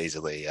 that it's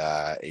easily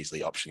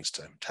options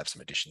to have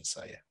some additions.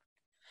 So yeah.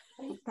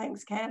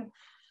 Thanks, Cam.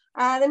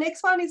 The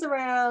next one is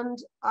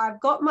around,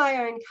 I've got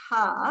my own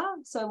car,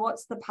 so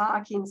what's the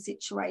parking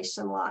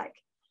situation like?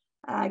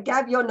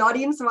 Gab, you're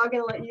nodding, so I'm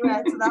going to let you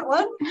answer that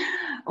one.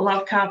 I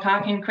love car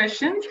parking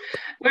questions.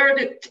 We're a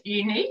bit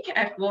unique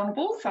at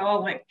Warrnambool, so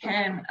I'll let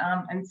Cam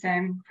and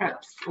Sam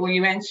perhaps, or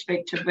you and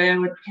speak to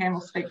Burwood. Cam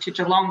will speak to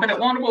Geelong. But at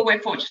Warrnambool, we're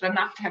fortunate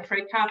enough to have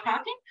free car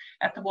parking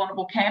at the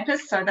Warrnambool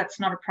campus, so that's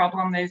not a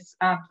problem. There's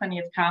plenty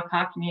of car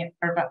parking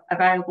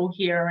available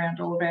here around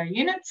all of our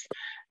units,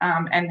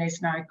 and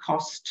there's no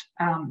cost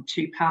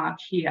to park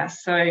here.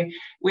 So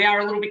we are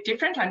a little bit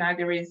different. I know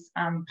there is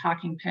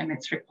parking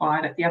permits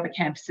required at the other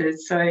campuses.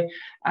 So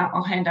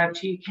I'll hand over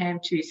to you, Cam,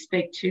 to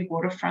speak to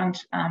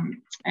Waterfront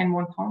and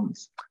Warn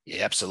Ponds.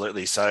 Yeah,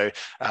 absolutely. So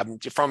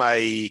from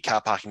a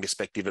car parking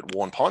perspective at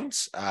Warn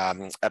Ponds,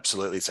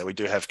 absolutely. So we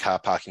do have car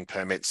parking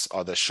permits,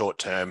 either short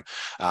term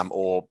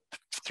or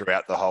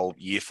throughout the whole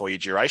year for your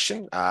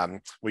duration.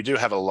 We do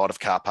have a lot of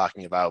car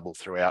parking available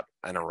throughout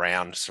and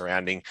around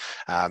surrounding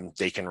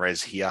Deakin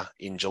Res here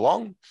in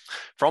Geelong.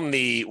 From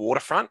the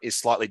Waterfront is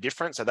slightly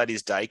different. So that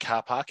is day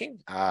car parking,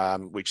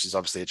 which is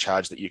obviously a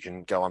charge that you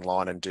can go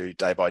online and do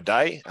day by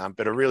day.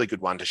 But a really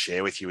good one to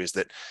share with you is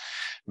that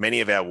many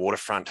of our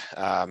Waterfront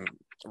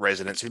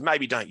residents who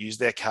maybe don't use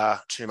their car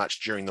too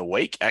much during the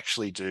week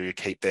actually do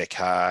keep their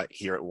car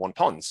here at Warn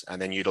Ponds, and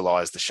then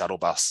utilise the shuttle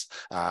bus,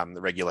 the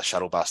regular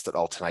shuttle bus that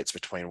alternates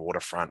between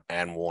Waterfront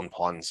and Warn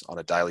Ponds on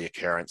a daily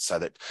occurrence, so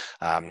that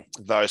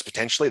those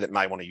potentially that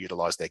may want to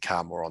utilise their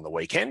car more on the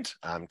weekend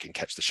can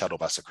catch the shuttle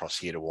bus across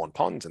here to Warn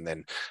Ponds and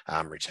then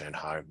return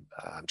home,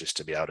 just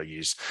to be able to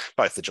use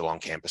both the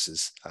Geelong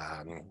campuses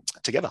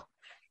together.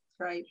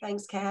 Great,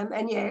 thanks, Cam.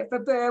 And yeah, for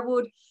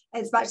Burwood,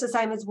 it's much the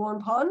same as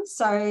Warn Ponds.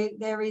 So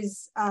there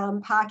is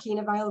parking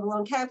available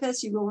on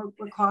campus. You will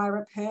require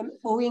a permit,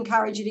 or we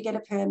encourage you to get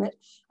a permit,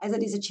 as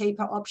it is a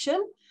cheaper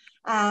option.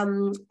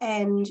 And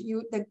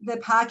the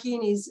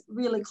parking is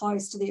really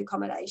close to the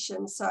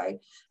accommodation. So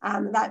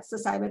that's the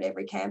same at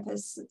every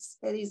campus.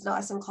 It is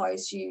nice and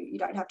close. You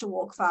don't have to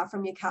walk far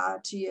from your car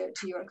to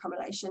your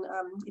accommodation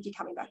if you're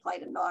coming back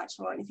late at night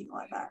or anything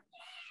like that.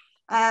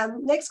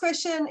 Next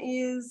question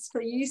is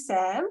for you,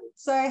 Sam.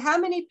 So how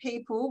many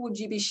people would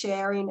you be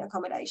sharing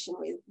accommodation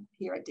with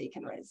here at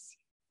Deakin Res?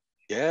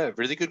 Yeah,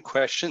 really good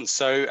question.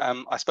 So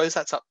I suppose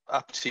that's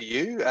up to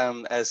you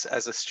as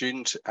a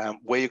student,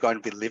 where you're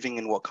going to be living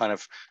and what kind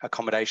of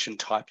accommodation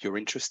type you're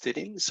interested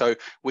in. So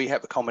we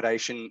have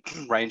accommodation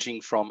ranging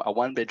from a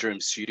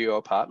 1-bedroom studio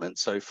apartment,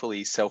 so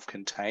fully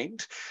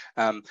self-contained,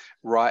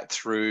 right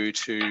through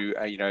to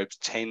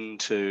 10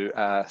 to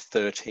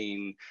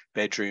 13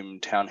 bedroom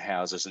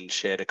townhouses and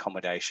shared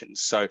accommodations.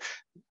 So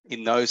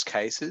in those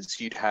cases,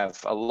 you'd have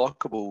a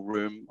lockable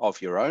room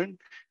of your own,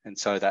 and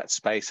so that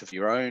space of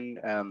your own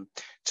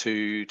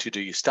to do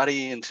your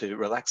study and to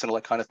relax and all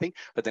that kind of thing,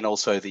 but then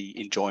also the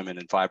enjoyment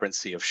and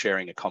vibrancy of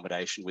sharing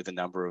accommodation with a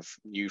number of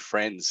new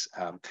friends,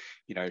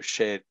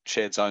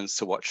 shared zones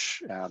to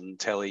watch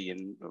telly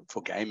and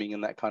for gaming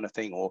and that kind of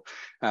thing, or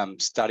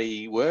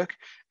study work,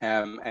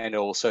 and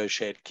also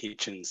shared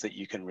kitchens that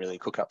you can really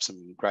cook up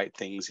some great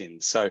things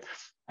in. So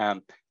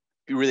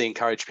we really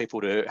encourage people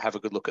to have a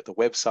good look at the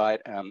website,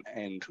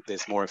 and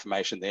there's more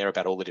information there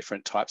about all the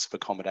different types of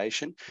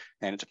accommodation.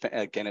 And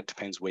again, it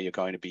depends where you're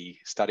going to be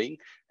studying,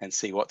 and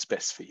see what's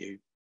best for you.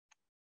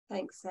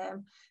 Thanks,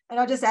 Sam. And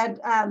I'll just add,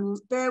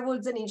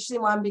 Burwood's an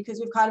interesting one because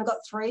we've kind of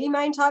got 3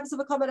 main types of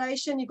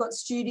accommodation. You've got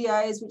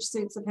studios, which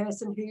suits a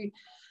person who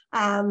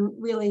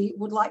really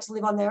would like to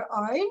live on their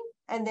own.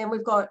 And then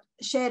we've got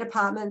shared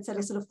apartments that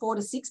are sort of 4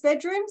 to 6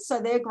 bedrooms. So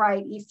they're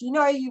great if you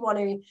know you want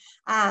to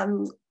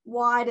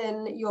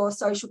widen your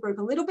social group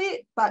a little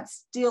bit, but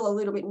still a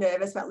little bit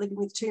nervous about living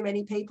with too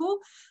many people.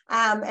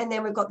 And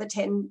then we've got the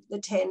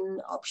 10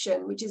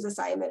 option, which is the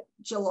same at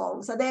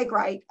Geelong. So they're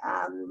great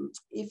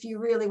if you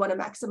really want to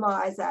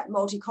maximise that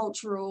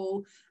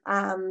multicultural,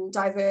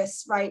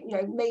 diverse rate,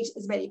 meet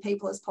as many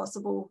people as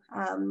possible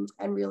and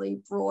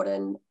really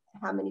broaden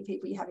how many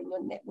people you have in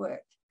your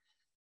network.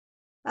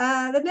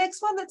 The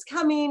next one that's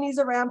come in is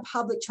around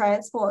public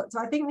transport. So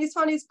I think this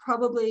one is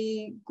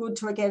probably good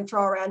to, again,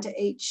 throw around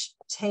to each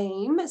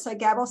team. So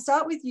Gab, I'll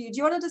start with you. Do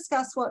you want to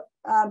discuss what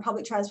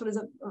public transport is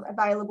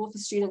available for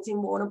students in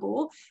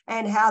Warrnambool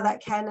and how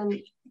that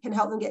can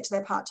help them get to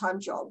their part-time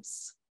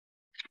jobs?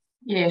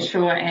 Yeah,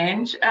 sure,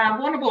 Ange.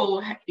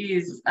 Warrnambool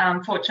is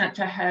fortunate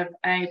to have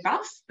a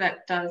bus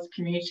that does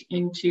commute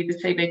into the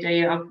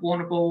CBD of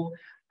Warrnambool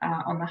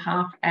on the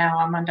half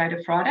hour Monday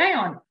to Friday,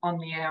 on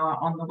the hour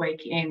on the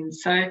weekend.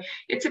 So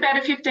it's about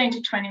a 15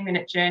 to 20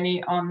 minute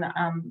journey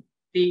on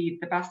the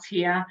bus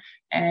here,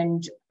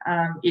 and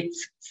it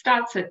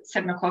starts at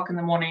 7 o'clock in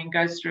the morning and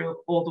goes through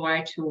all the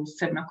way till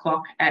 7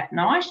 o'clock at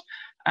night.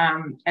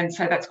 And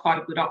so that's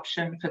quite a good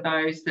option for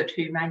those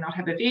who may not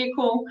have a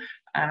vehicle.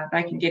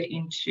 They can get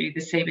into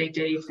the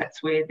CBD if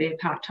that's where their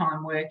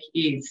part-time work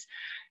is.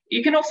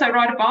 You can also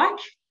ride a bike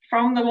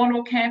from the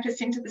Warrnambool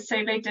campus into the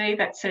CBD.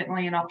 That's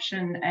certainly an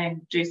option,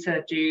 and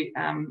DUSA do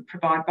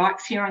provide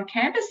bikes here on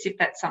campus if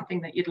that's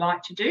something that you'd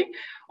like to do,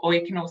 or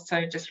you can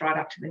also just ride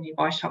up to the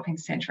nearby shopping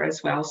centre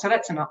as well. So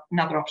that's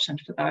another option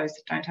for those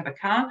that don't have a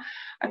car.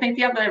 I think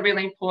the other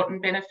really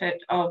important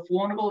benefit of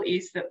Warrnambool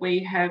is that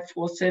we have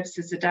 4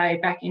 services a day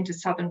back into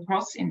Southern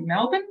Cross in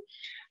Melbourne.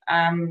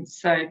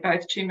 So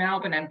both to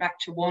Melbourne and back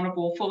to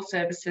Warrnambool, 4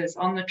 services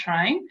on the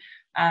train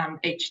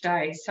each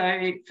day.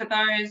 So for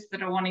those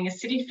that are wanting a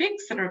city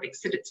fix, that are a bit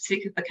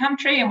sick of the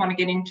country and want to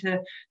get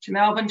into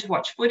Melbourne to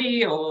watch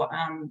footy or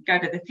go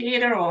to the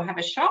theatre or have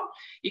a shop,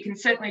 you can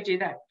certainly do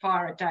that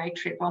via a day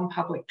trip on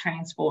public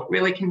transport.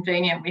 Really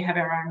convenient. We have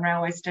our own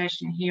railway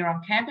station here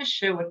on campus,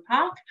 Sherwood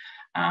Park,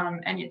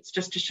 and it's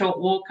just a short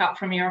walk up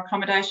from your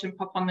accommodation,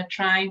 pop on the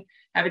train,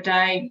 have a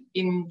day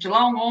in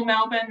Geelong or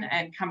Melbourne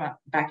and come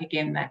back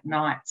again that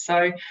night.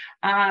 So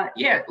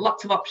yeah,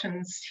 lots of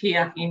options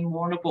here in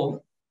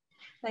Warrnambool.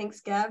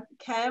 Thanks, Gab.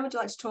 Cam, would you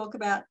like to talk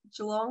about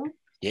Geelong?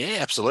 Yeah,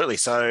 absolutely.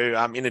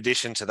 So in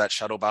addition to that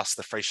shuttle bus,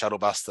 the free shuttle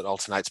bus that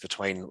alternates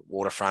between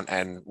Waterfront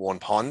and Warn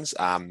Ponds,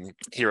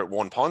 here at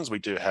Warn Ponds, we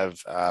do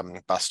have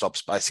bus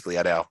stops basically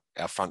at our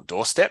front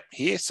doorstep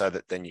here, so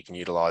that then you can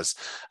utilise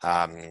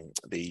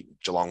the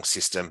Geelong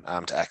system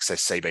to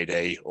access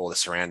CBD or the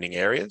surrounding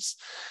areas.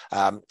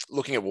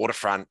 Looking at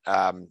Waterfront,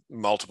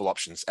 multiple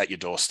options at your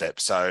doorstep.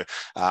 So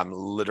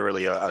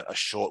literally a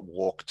short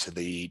walk to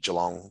the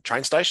Geelong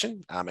train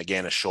station.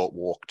 Again, a short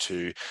walk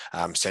to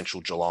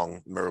central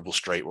Geelong, Mirrabel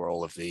Street, where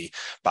all of the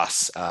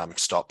bus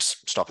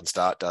stop and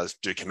start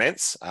do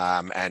commence.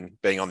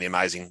 And being on the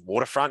amazing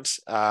waterfront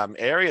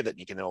area that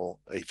you can all,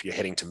 if you're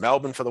heading to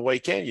Melbourne for the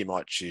weekend, you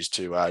might choose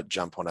to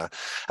jump on a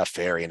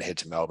ferry and head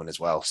to Melbourne as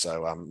well.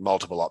 So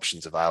multiple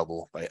options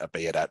available,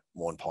 be it at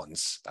Warn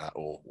Ponds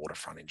or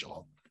Waterfront in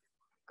Geelong.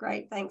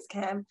 Great, thanks,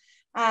 Cam.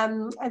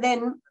 And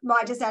then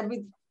might just add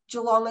with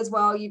Geelong as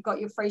well, you've got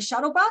your free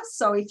shuttle bus.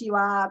 So if you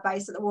are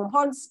based at the Warn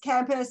Ponds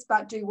campus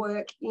but do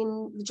work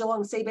in the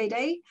Geelong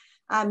CBD,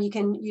 you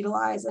can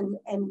utilise and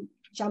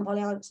jump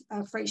on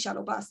our free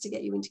shuttle bus to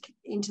get you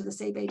into the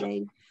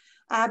CBD.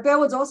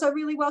 Burwood's also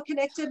really well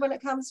connected when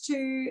it comes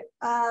to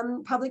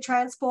public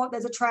transport.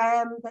 There's a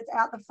tram that's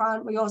out the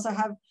front. We also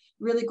have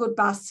really good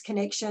bus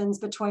connections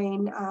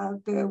between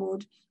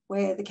Burwood,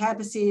 where the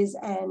campus is,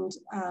 and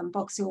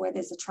Box Hill, where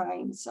there's a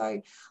train.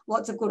 So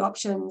lots of good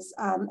options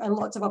and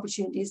lots of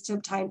opportunities to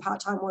obtain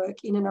part-time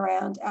work in and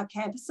around our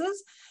campuses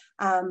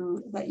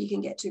that you can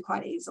get to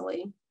quite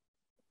easily.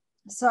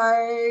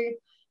 So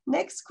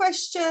next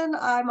question,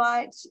 I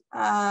might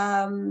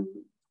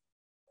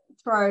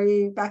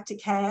throw back to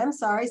Cam.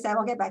 Sorry, Sam,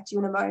 I'll get back to you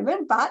in a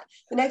moment. But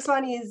the next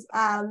one is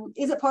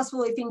it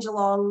possible if in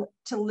Geelong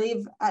to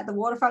live at the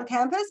Waterfront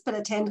campus but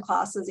attend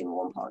classes in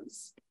Warn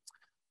Ponds?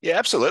 Yeah,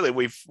 absolutely.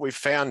 We've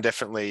found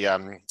definitely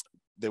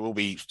there will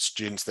be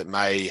students that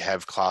may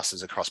have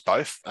classes across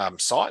both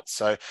sites.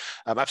 So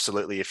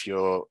absolutely,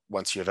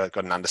 once you've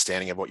got an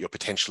understanding of what you're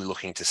potentially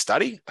looking to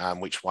study,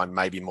 which one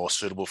may be more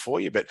suitable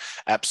for you, but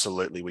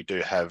absolutely we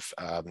do have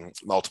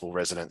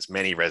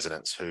many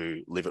residents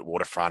who live at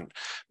Waterfront,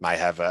 may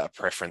have a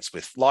preference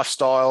with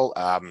lifestyle,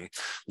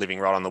 living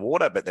right on the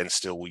water, but then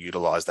still will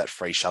utilise that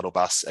free shuttle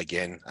bus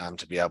again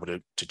to be able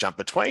to jump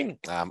between,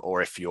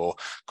 or if your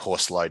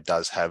course load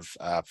does have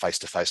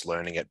face-to-face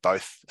learning at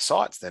both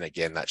sites, then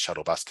again that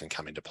shuttle bus can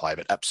come into play.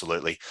 But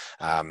absolutely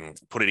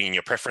put it in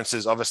your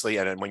preferences, obviously,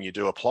 and when you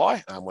do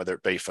apply, whether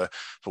it be for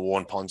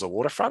Warn Ponds or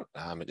Waterfront,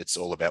 it's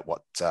all about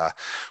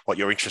what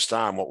your interests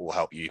are and what will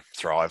help you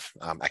thrive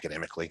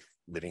academically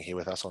living here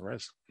with us on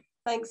res.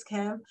 Thanks,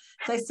 Cam.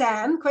 So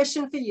Sam,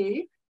 question for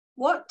you.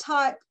 What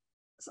type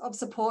of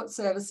support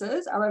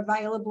services are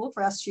available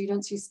for our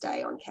students who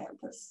stay on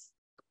campus?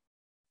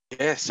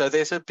 Yeah, so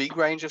there's a big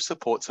range of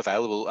supports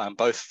available,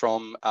 both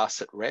from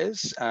us at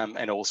RES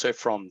and also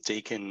from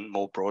Deakin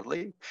more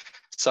broadly.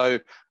 So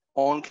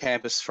on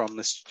campus from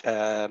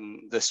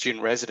the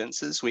student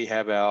residences, we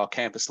have our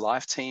campus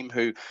life team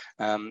who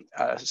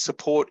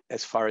support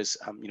as far as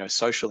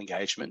social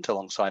engagement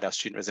alongside our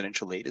student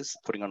residential leaders,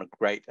 putting on a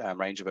great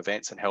range of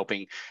events and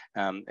helping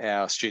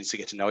our students to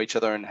get to know each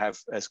other and have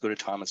as good a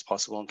time as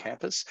possible on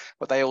campus.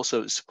 But they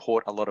also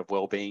support a lot of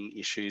wellbeing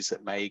issues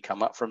that may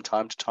come up from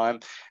time to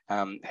time,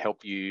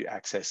 help you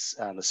access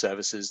the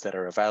services that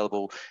are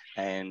available,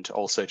 and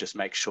also just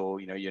make sure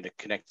you're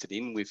connected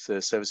in with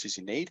the services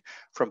you need.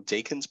 From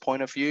Deakin's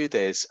point of view,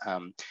 there's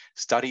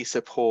study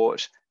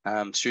support,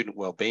 student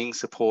wellbeing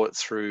support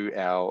through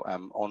our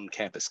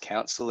on-campus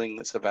counselling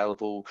that's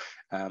available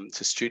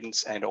to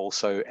students, and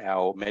also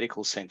our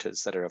medical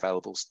centres that are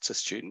available to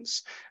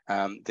students.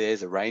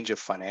 There's a range of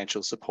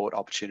financial support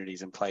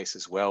opportunities in place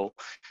as well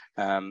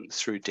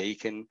through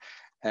Deakin.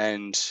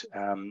 And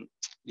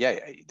yeah,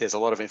 there's a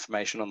lot of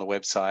information on the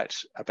website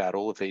about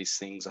all of these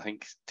things. I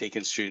think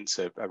Deakin students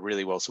are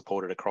really well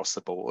supported across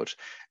the board,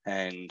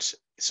 and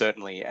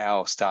certainly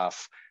our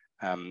staff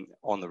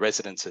on the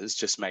residences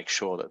just make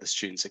sure that the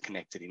students are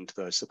connected into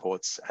those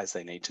supports as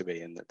they need to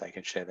be, and that they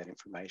can share that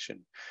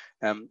information.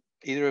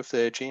 Either of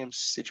the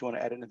GMs, did you want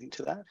to add anything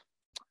to that?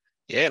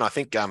 Yeah, and I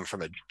think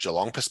from a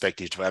Geelong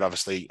perspective to add,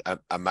 obviously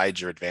a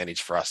major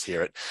advantage for us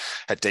here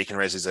at Deakin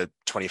Res is a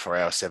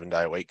 24-hour,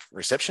 7-day-a-week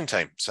reception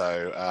team.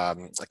 So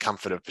a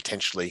comfort of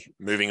potentially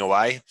moving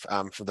away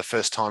for the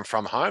first time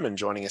from home and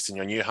joining us in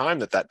your new home,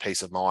 that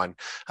peace of mind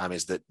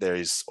is that there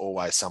is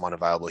always someone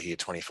available here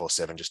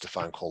 24/7, just a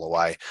phone call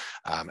away,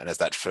 and as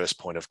that first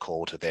point of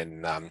call to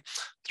then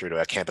through to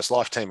our campus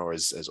life team, or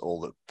as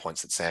all the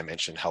points that Sam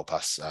mentioned, help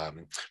us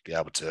be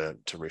able to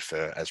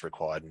refer as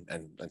required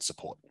and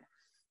support.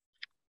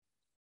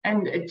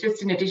 And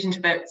just in addition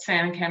to that,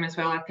 Sam and Cam as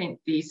well, I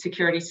think the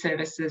security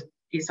services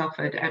is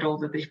offered at all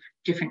the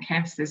different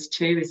campuses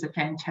too is a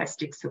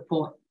fantastic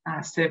support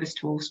service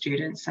to all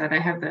students. So they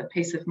have the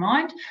peace of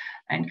mind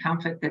and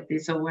comfort that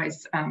there's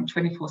always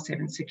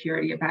 24/7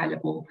 security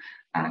available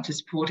to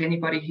support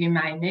anybody who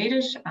may need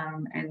it.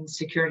 And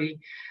security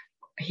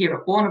here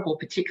at Warrnambool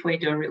particularly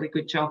do a really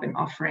good job in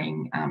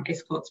offering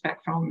escorts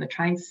back from the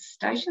train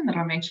station that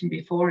I mentioned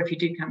before. If you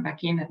do come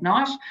back in at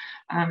night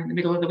in the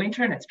middle of the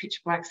winter and it's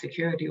pitch black,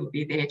 security will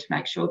be there to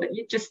make sure that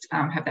you just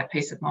have that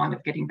peace of mind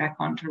of getting back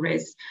onto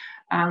res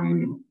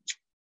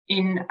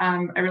in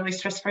a really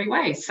stress-free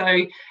way. So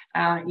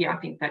yeah, I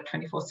think that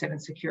 24/7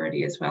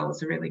 security as well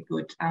is a really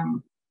good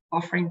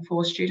offering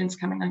for students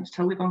coming in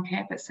to live on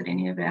campus at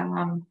any of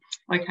our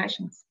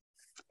locations.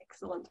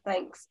 Excellent.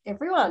 Thanks,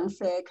 everyone,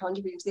 for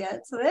contributing to the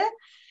answer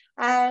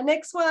there.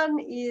 Next one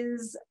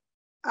is,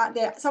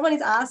 someone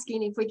is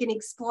asking if we can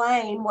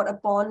explain what a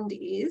bond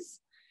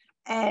is,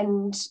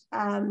 and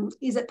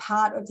is it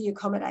part of the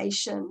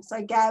accommodation?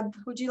 So, Gab,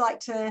 would you like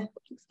to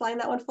explain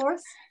that one for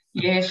us?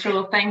 Yeah,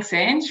 sure. Thanks,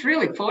 Ange.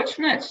 Really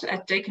fortunate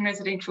at Deakin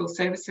Residential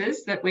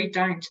Services that we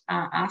don't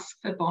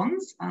ask for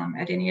bonds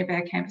at any of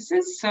our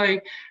campuses. So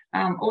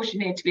all you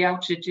need to be able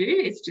to do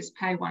is just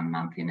pay 1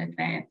 month in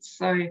advance.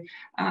 So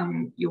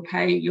you'll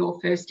pay your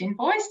first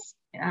invoice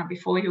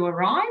before you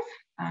arrive,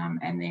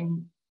 and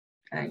then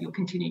you'll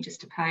continue just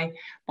to pay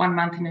 1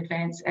 month in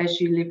advance as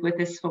you live with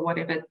us for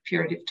whatever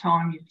period of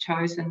time you've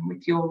chosen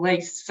with your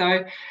lease.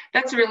 So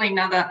that's really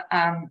another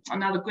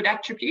good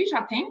attribute,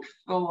 I think,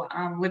 for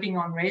living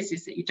on res,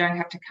 is that you don't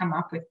have to come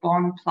up with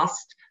bond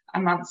plus a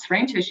month's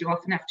rent, as you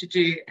often have to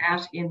do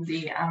out in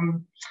the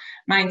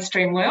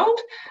mainstream world.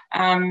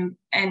 And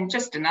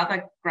just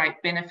another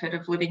great benefit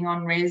of living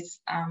on res,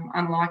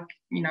 unlike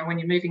when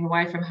you're moving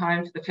away from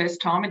home for the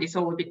first time, it is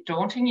all a bit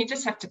daunting. You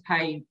just have to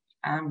pay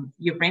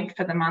your rent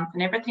for the month,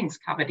 and everything's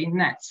covered in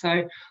that.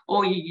 So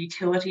all your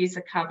utilities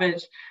are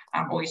covered,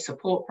 all your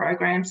support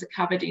programs are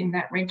covered in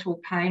that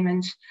rental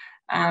payment.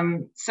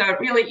 So it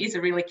really is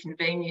a really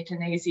convenient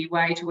and easy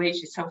way to ease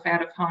yourself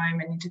out of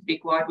home and into the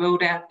big wide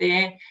world out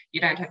there.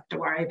 You don't have to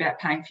worry about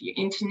paying for your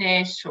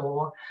internet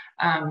or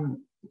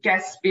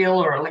gas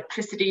bill or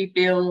electricity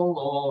bill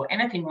or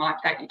anything like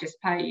that. You just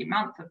pay your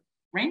month of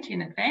rent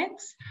in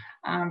advance,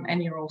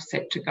 and you're all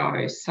set to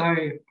go. So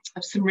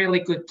some really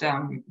good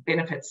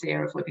benefits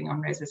there of living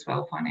on res as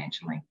well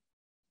financially.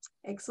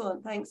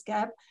 Excellent. Thanks,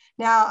 Gab.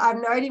 Now,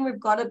 I'm noting we've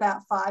got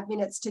about 5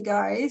 minutes to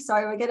go, so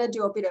we're going to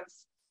do a bit of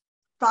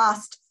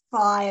fast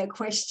fire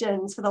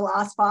questions for the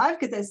last 5,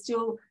 because there's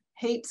still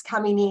heaps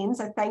coming in.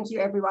 So thank you,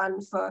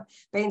 everyone, for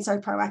being so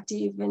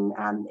proactive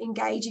and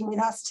engaging with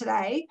us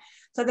today.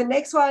 So the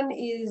next one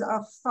is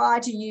a fire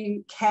to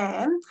you,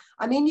 Cam.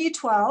 I'm in Year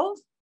 12.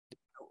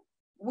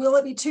 Will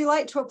it be too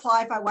late to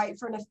apply if I wait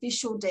for an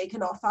official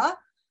Deakin offer,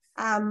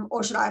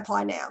 or should I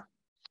apply now?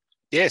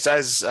 Yes,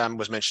 as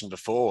was mentioned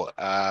before,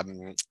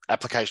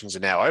 applications are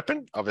now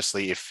open.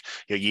 Obviously, if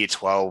you're year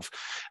 12,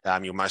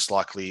 you'll most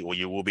likely, or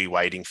you will be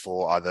waiting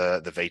for either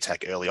the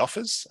VTAC early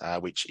offers,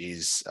 which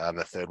is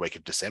the third week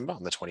of December,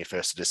 on the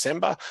 21st of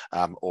December,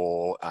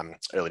 or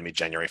early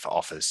mid-January for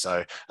offers.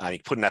 So you can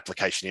put an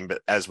application in,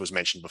 but as was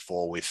mentioned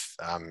before with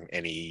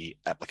any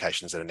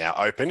applications that are now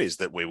open, is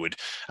that we would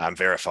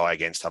verify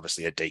against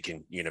obviously a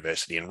Deakin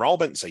University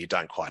enrolment. So you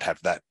don't quite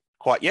have that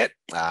quite yet,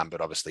 but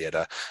obviously at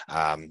a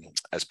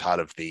as part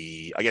of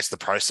the, I guess, the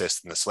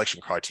process and the selection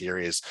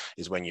criteria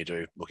is when you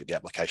do look at the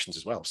applications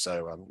as well.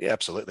 So yeah,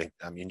 absolutely.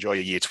 You enjoy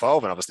your year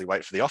 12 and obviously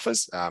wait for the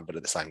offers, but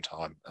at the same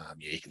time,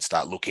 yeah, you can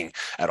start looking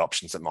at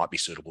options that might be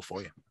suitable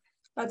for you.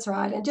 That's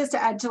right. And just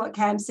to add to what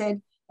Cam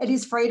said, it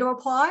is free to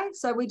apply.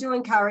 So we do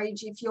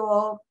encourage, if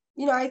you're,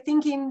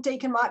 thinking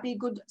Deakin might be a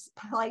good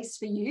place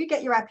for you,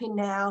 get your app in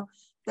now.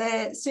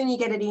 The sooner you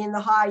get it in, the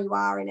higher you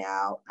are in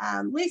our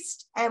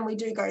list, and we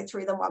do go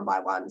through them one by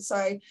one.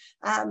 So,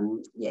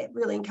 yeah,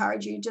 really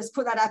encourage you. Just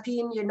put that app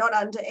in. You're not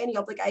under any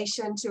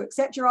obligation to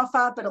accept your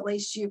offer, but at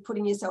least you're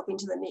putting yourself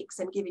into the mix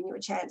and giving you a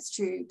chance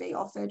to be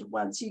offered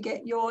once you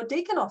get your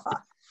Deakin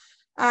offer.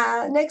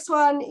 Next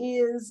one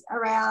is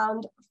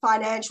around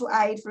financial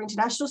aid for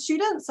international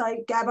students. So,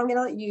 Gab, I'm going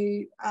to let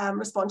you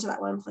respond to that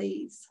one,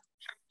 please.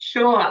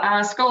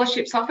 Sure.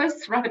 Scholarships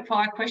Office, rapid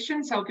fire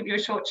questions. So I'll give you a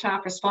short,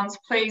 sharp response.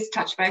 Please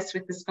touch base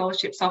with the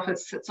Scholarships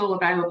Office. It's all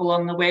available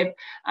on the web.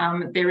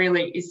 There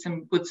really is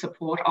some good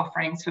support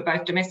offerings for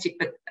both domestic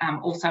but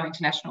also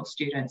international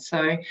students.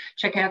 So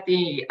check out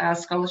the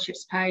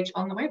scholarships page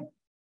on the web.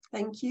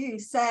 Thank you.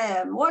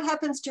 Sam, what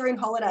happens during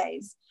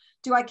holidays?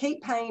 Do I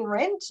keep paying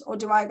rent or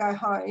do I go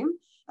home?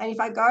 And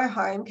if I go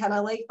home, can I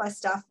leave my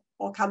stuff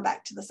or come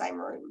back to the same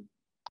room?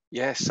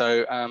 Yeah,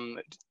 so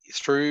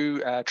through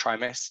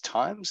trimester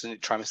times,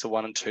 and trimester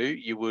 1 and 2,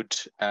 you would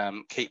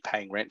keep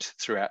paying rent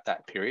throughout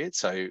that period.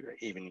 So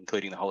even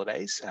including the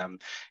holidays,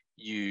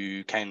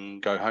 you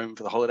can go home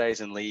for the holidays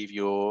and leave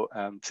your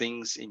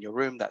things in your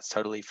room. That's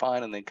totally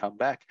fine, and then come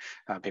back.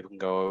 People can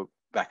go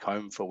back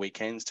home for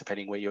weekends,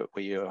 depending where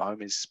your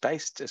home is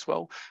based as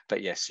well.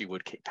 But yes, you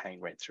would keep paying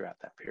rent throughout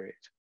that period.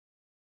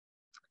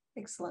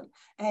 Excellent.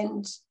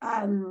 And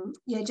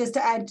yeah, just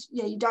to add,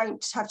 yeah, you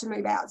don't have to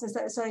move out. So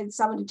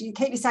someone, do you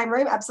keep your same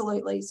room?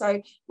 Absolutely.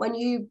 So when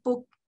you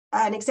book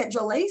and accept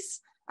your lease,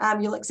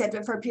 you'll accept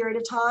it for a period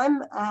of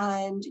time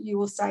and you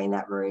will stay in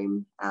that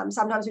room.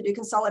 Sometimes we do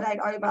consolidate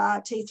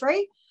over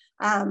T3,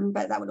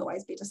 but that would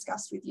always be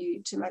discussed with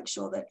you to make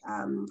sure that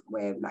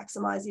we're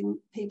maximising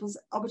people's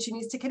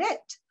opportunities to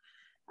connect.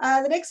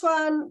 The next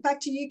one, back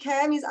to you,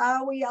 Cam, is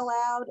are we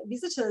allowed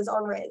visitors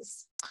on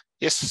res?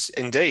 Yes,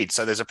 indeed.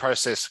 So there's a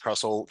process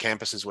across all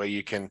campuses where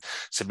you can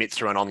submit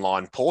through an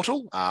online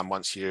portal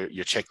once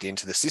you're checked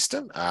into the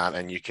system,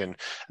 and you can,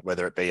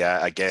 whether it be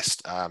a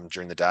guest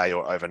during the day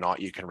or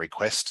overnight, you can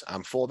request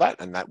for that,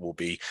 and that will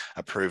be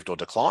approved or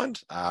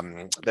declined.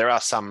 There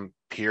are some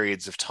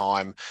periods of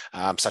time,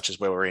 such as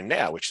where we're in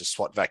now, which is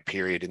SWAT-VAC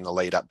period in the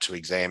lead up to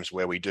exams,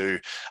 where we do,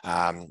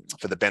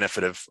 for the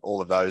benefit of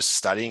all of those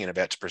studying and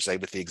about to proceed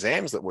with the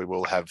exams, that we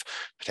will have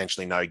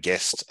potentially no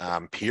guest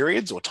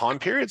periods or time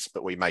periods,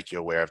 but we make you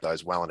aware of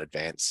those well in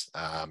advance,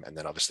 and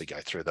then obviously go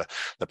through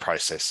the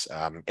process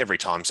every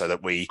time, so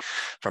that we,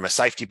 from a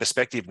safety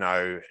perspective,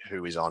 know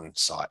who is on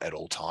site at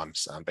all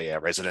times, be our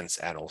residents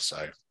and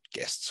also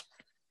guests.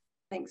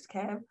 Thanks,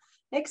 Cam.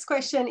 Next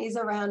question is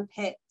around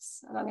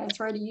pets, and I'm going to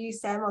throw to you,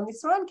 Sam, on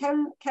this one.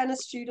 Can a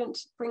student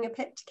bring a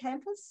pet to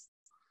campus?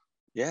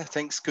 Yeah,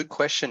 thanks. Good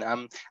question.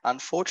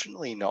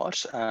 Unfortunately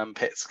not.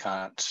 Pets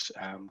can't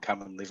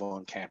come and live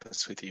on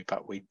campus with you,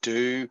 but we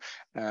do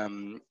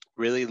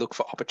really look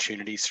for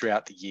opportunities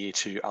throughout the year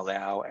to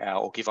allow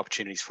or give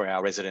opportunities for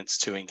our residents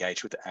to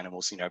engage with the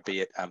animals,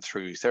 be it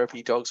through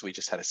therapy dogs. We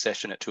just had a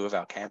session at 2 of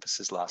our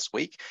campuses last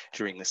week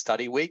during the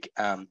study week,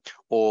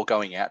 or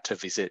going out to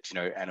visit,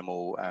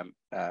 animal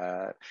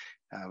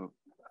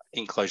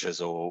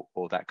enclosures or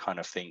that kind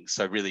of thing.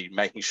 So really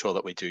making sure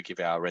that we do give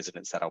our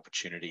residents that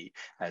opportunity,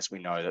 as we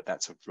know that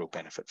that's a real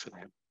benefit for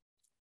them.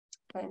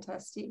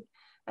 Fantastic.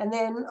 And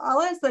then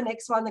I'll answer the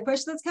next one. The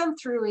question that's come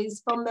through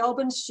is from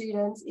Melbourne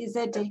students, is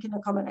there Deakin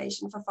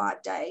accommodation for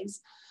 5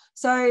 days?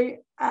 So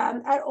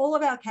at all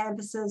of our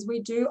campuses, we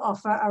do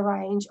offer a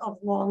range of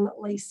long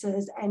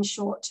leases and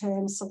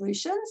short-term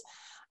solutions.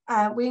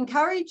 We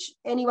encourage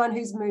anyone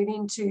who's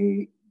moving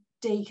to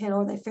Deakin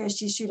or their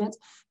first year students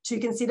to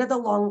consider the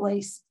long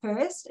lease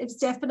first. It's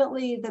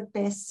definitely the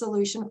best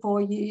solution for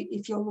you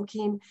if you're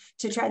looking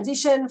to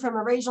transition from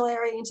a regional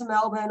area into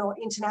Melbourne or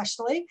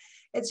internationally.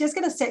 It's just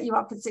going to set you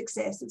up for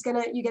success.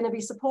 You're going to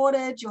be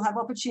supported, you'll have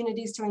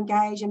opportunities to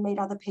engage and meet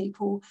other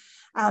people,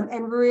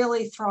 and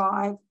really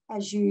thrive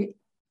as you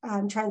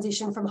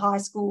transition from high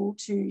school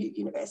to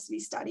university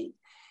study.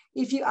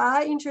 If you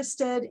are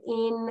interested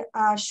in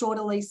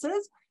shorter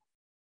leases,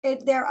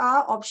 there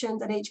are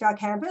options at each of our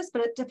campus,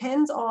 but it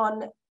depends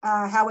on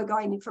how we're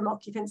going from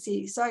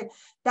occupancy. So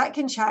that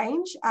can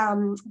change.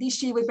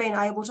 This year we've been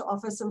able to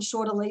offer some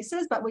shorter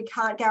leases, but we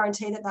can't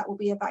guarantee that that will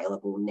be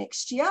available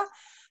next year.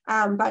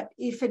 But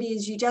if it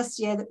is,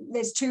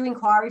 there's 2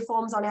 inquiry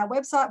forms on our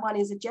website. One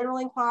is a general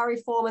inquiry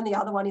form and the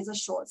other one is a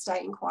short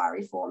stay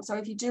inquiry form. So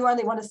if you do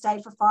only want to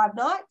stay for 5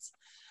 nights,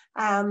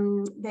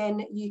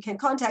 then you can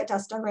contact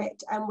us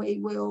direct and we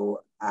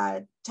will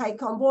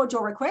take on board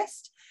your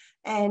request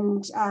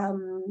and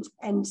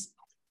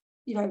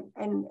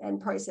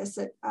process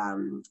it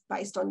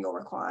based on your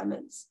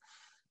requirements.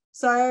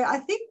 So I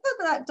think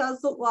that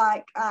does look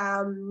like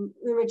the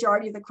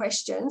majority of the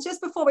questions. Just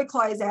before we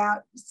close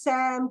out,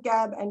 Sam,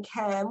 Gab and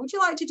Cam, would you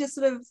like to just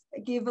sort of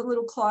give a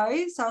little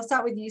close? So I'll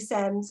start with you,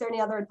 Sam. Is there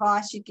any other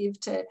advice you give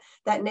to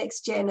that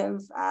next gen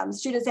of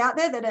students out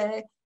there that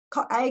are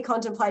A,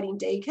 contemplating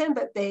Deakin,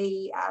 but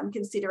B,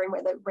 considering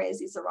whether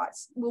res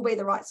will be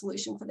the right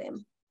solution for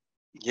them?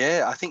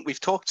 Yeah, I think we've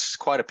talked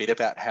quite a bit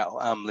about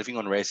how living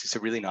on res is a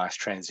really nice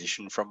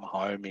transition from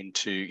home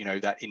into, you know,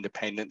 that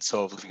independence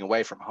of living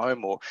away from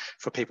home, or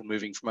for people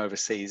moving from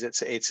overseas.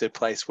 It's a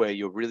place where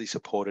you're really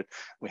supported.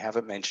 We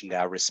haven't mentioned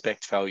our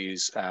respect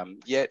values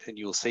yet, and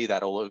you'll see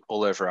that all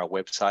over our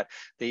website.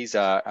 These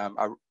are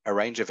a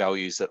range of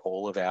values that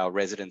all of our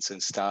residents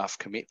and staff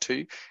commit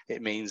to.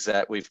 It means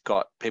that we've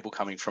got people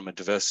coming from a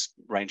diverse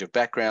range of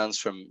backgrounds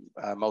from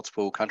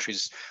multiple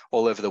countries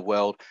all over the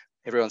world.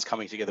 Everyone's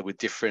coming together with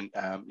different,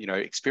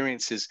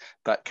 experiences,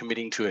 but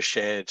committing to a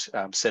shared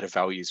set of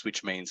values,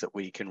 which means that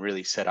we can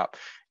really set up,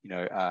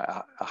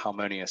 a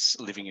harmonious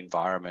living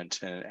environment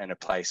and a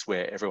place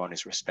where everyone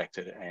is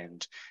respected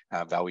and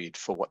valued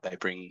for what they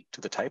bring to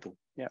the table.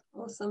 Yeah.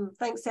 Awesome.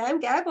 Thanks, Sam.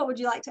 Gab, what would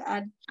you like to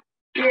add?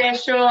 Yeah,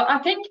 sure. I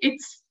think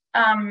it's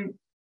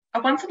a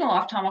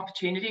once-in-a-lifetime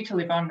opportunity to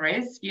live on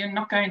res. You're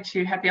not going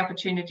to have the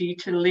opportunity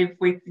to live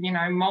with,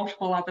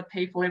 multiple other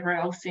people ever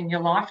else in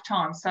your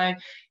lifetime. So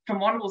from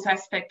Wandable's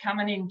aspect, come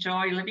and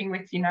enjoy living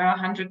with,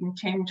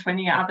 110,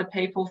 20 other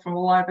people from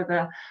all over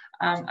the,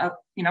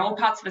 all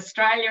parts of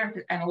Australia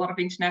and a lot of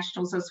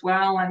internationals as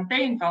well, and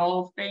be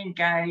involved, be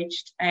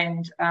engaged,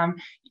 and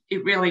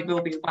it really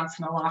will be a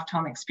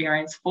once-in-a-lifetime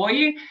experience for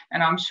you.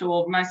 And I'm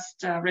sure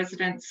most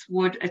residents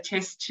would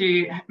attest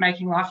to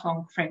making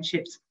lifelong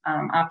friendships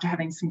after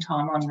having some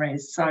time on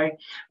res. So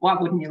why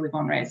wouldn't you live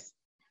on res?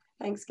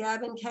 Thanks,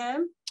 Gab and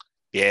Cam.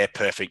 Yeah,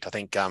 perfect. I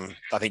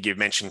think you've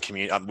mentioned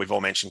community. We've all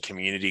mentioned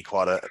community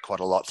quite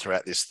a lot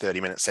throughout this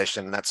 30-minute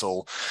session, and that's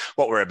all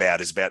what we're about.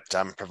 Is about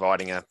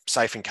providing a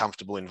safe and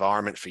comfortable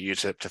environment for you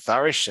to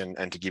flourish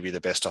and to give you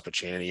the best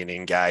opportunity and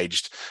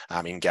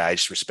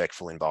engaged,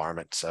 respectful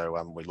environment.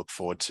 So we look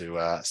forward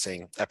to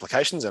seeing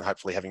applications and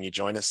hopefully having you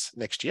join us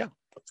next year.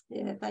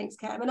 Yeah, thanks,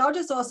 Cam. And I'll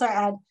just also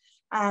add,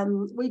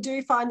 we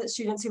do find that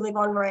students who live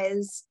on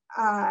res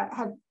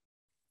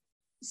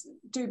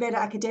do better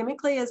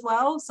academically as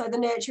well. So the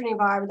nurturing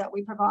environment that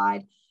we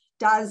provide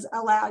does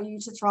allow you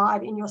to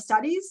thrive in your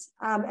studies.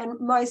 And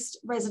most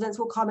residents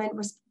will comment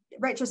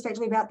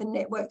retrospectively about the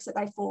networks that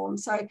they form.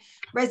 So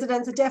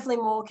residents are definitely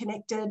more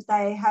connected.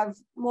 They have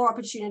more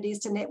opportunities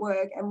to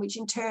network, and which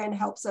in turn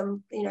helps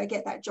them,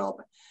 get that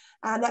job.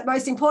 That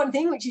most important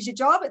thing, which is your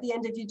job at the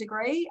end of your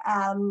degree,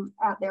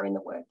 out there in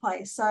the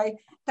workplace. So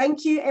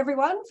thank you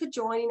everyone for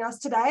joining us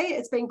today.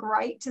 It's been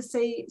great to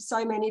see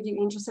so many of you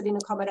interested in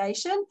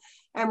accommodation,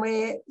 and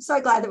we're so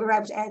glad that we were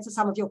able to answer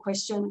some of your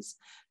questions.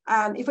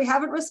 If we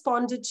haven't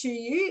responded to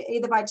you,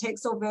 either by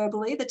text or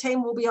verbally, the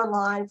team will be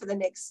online for the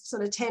next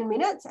sort of 10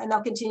 minutes, and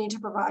they'll continue to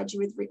provide you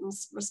with written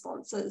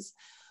responses.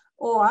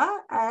 Or,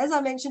 as I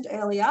mentioned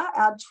earlier,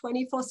 our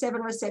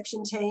 24/7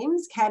 reception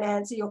teams can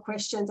answer your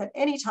questions at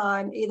any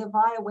time, either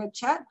via web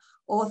chat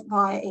or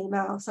via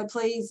email. So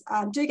please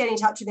do get in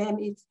touch with them.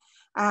 If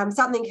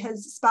something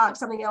has sparked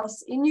something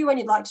else in you and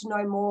you'd like to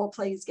know more,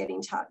 please get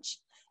in touch.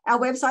 Our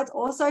website's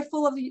also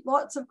full of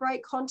lots of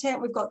great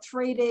content. We've got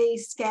 3D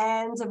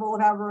scans of all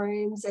of our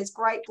rooms. There's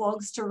great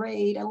blogs to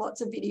read and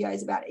lots of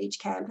videos about each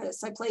campus.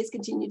 So please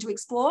continue to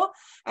explore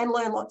and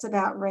learn lots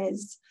about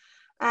res.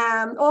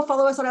 Or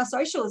follow us on our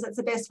socials. It's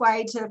the best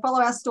way to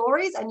follow our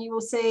stories, and you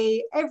will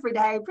see every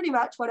day pretty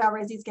much what our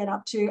resis get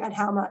up to and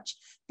how much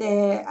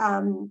they're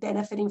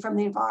benefiting from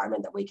the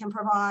environment that we can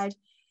provide.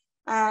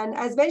 And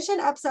as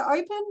mentioned, apps are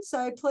open,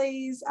 so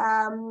please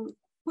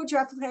put your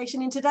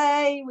application in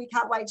today. We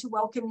can't wait to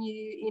welcome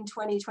you in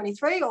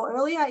 2023 or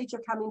earlier if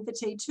you're coming for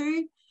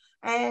T2.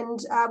 And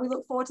we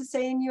look forward to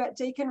seeing you at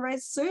Deakin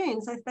Res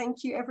soon. So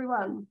thank you,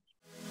 everyone.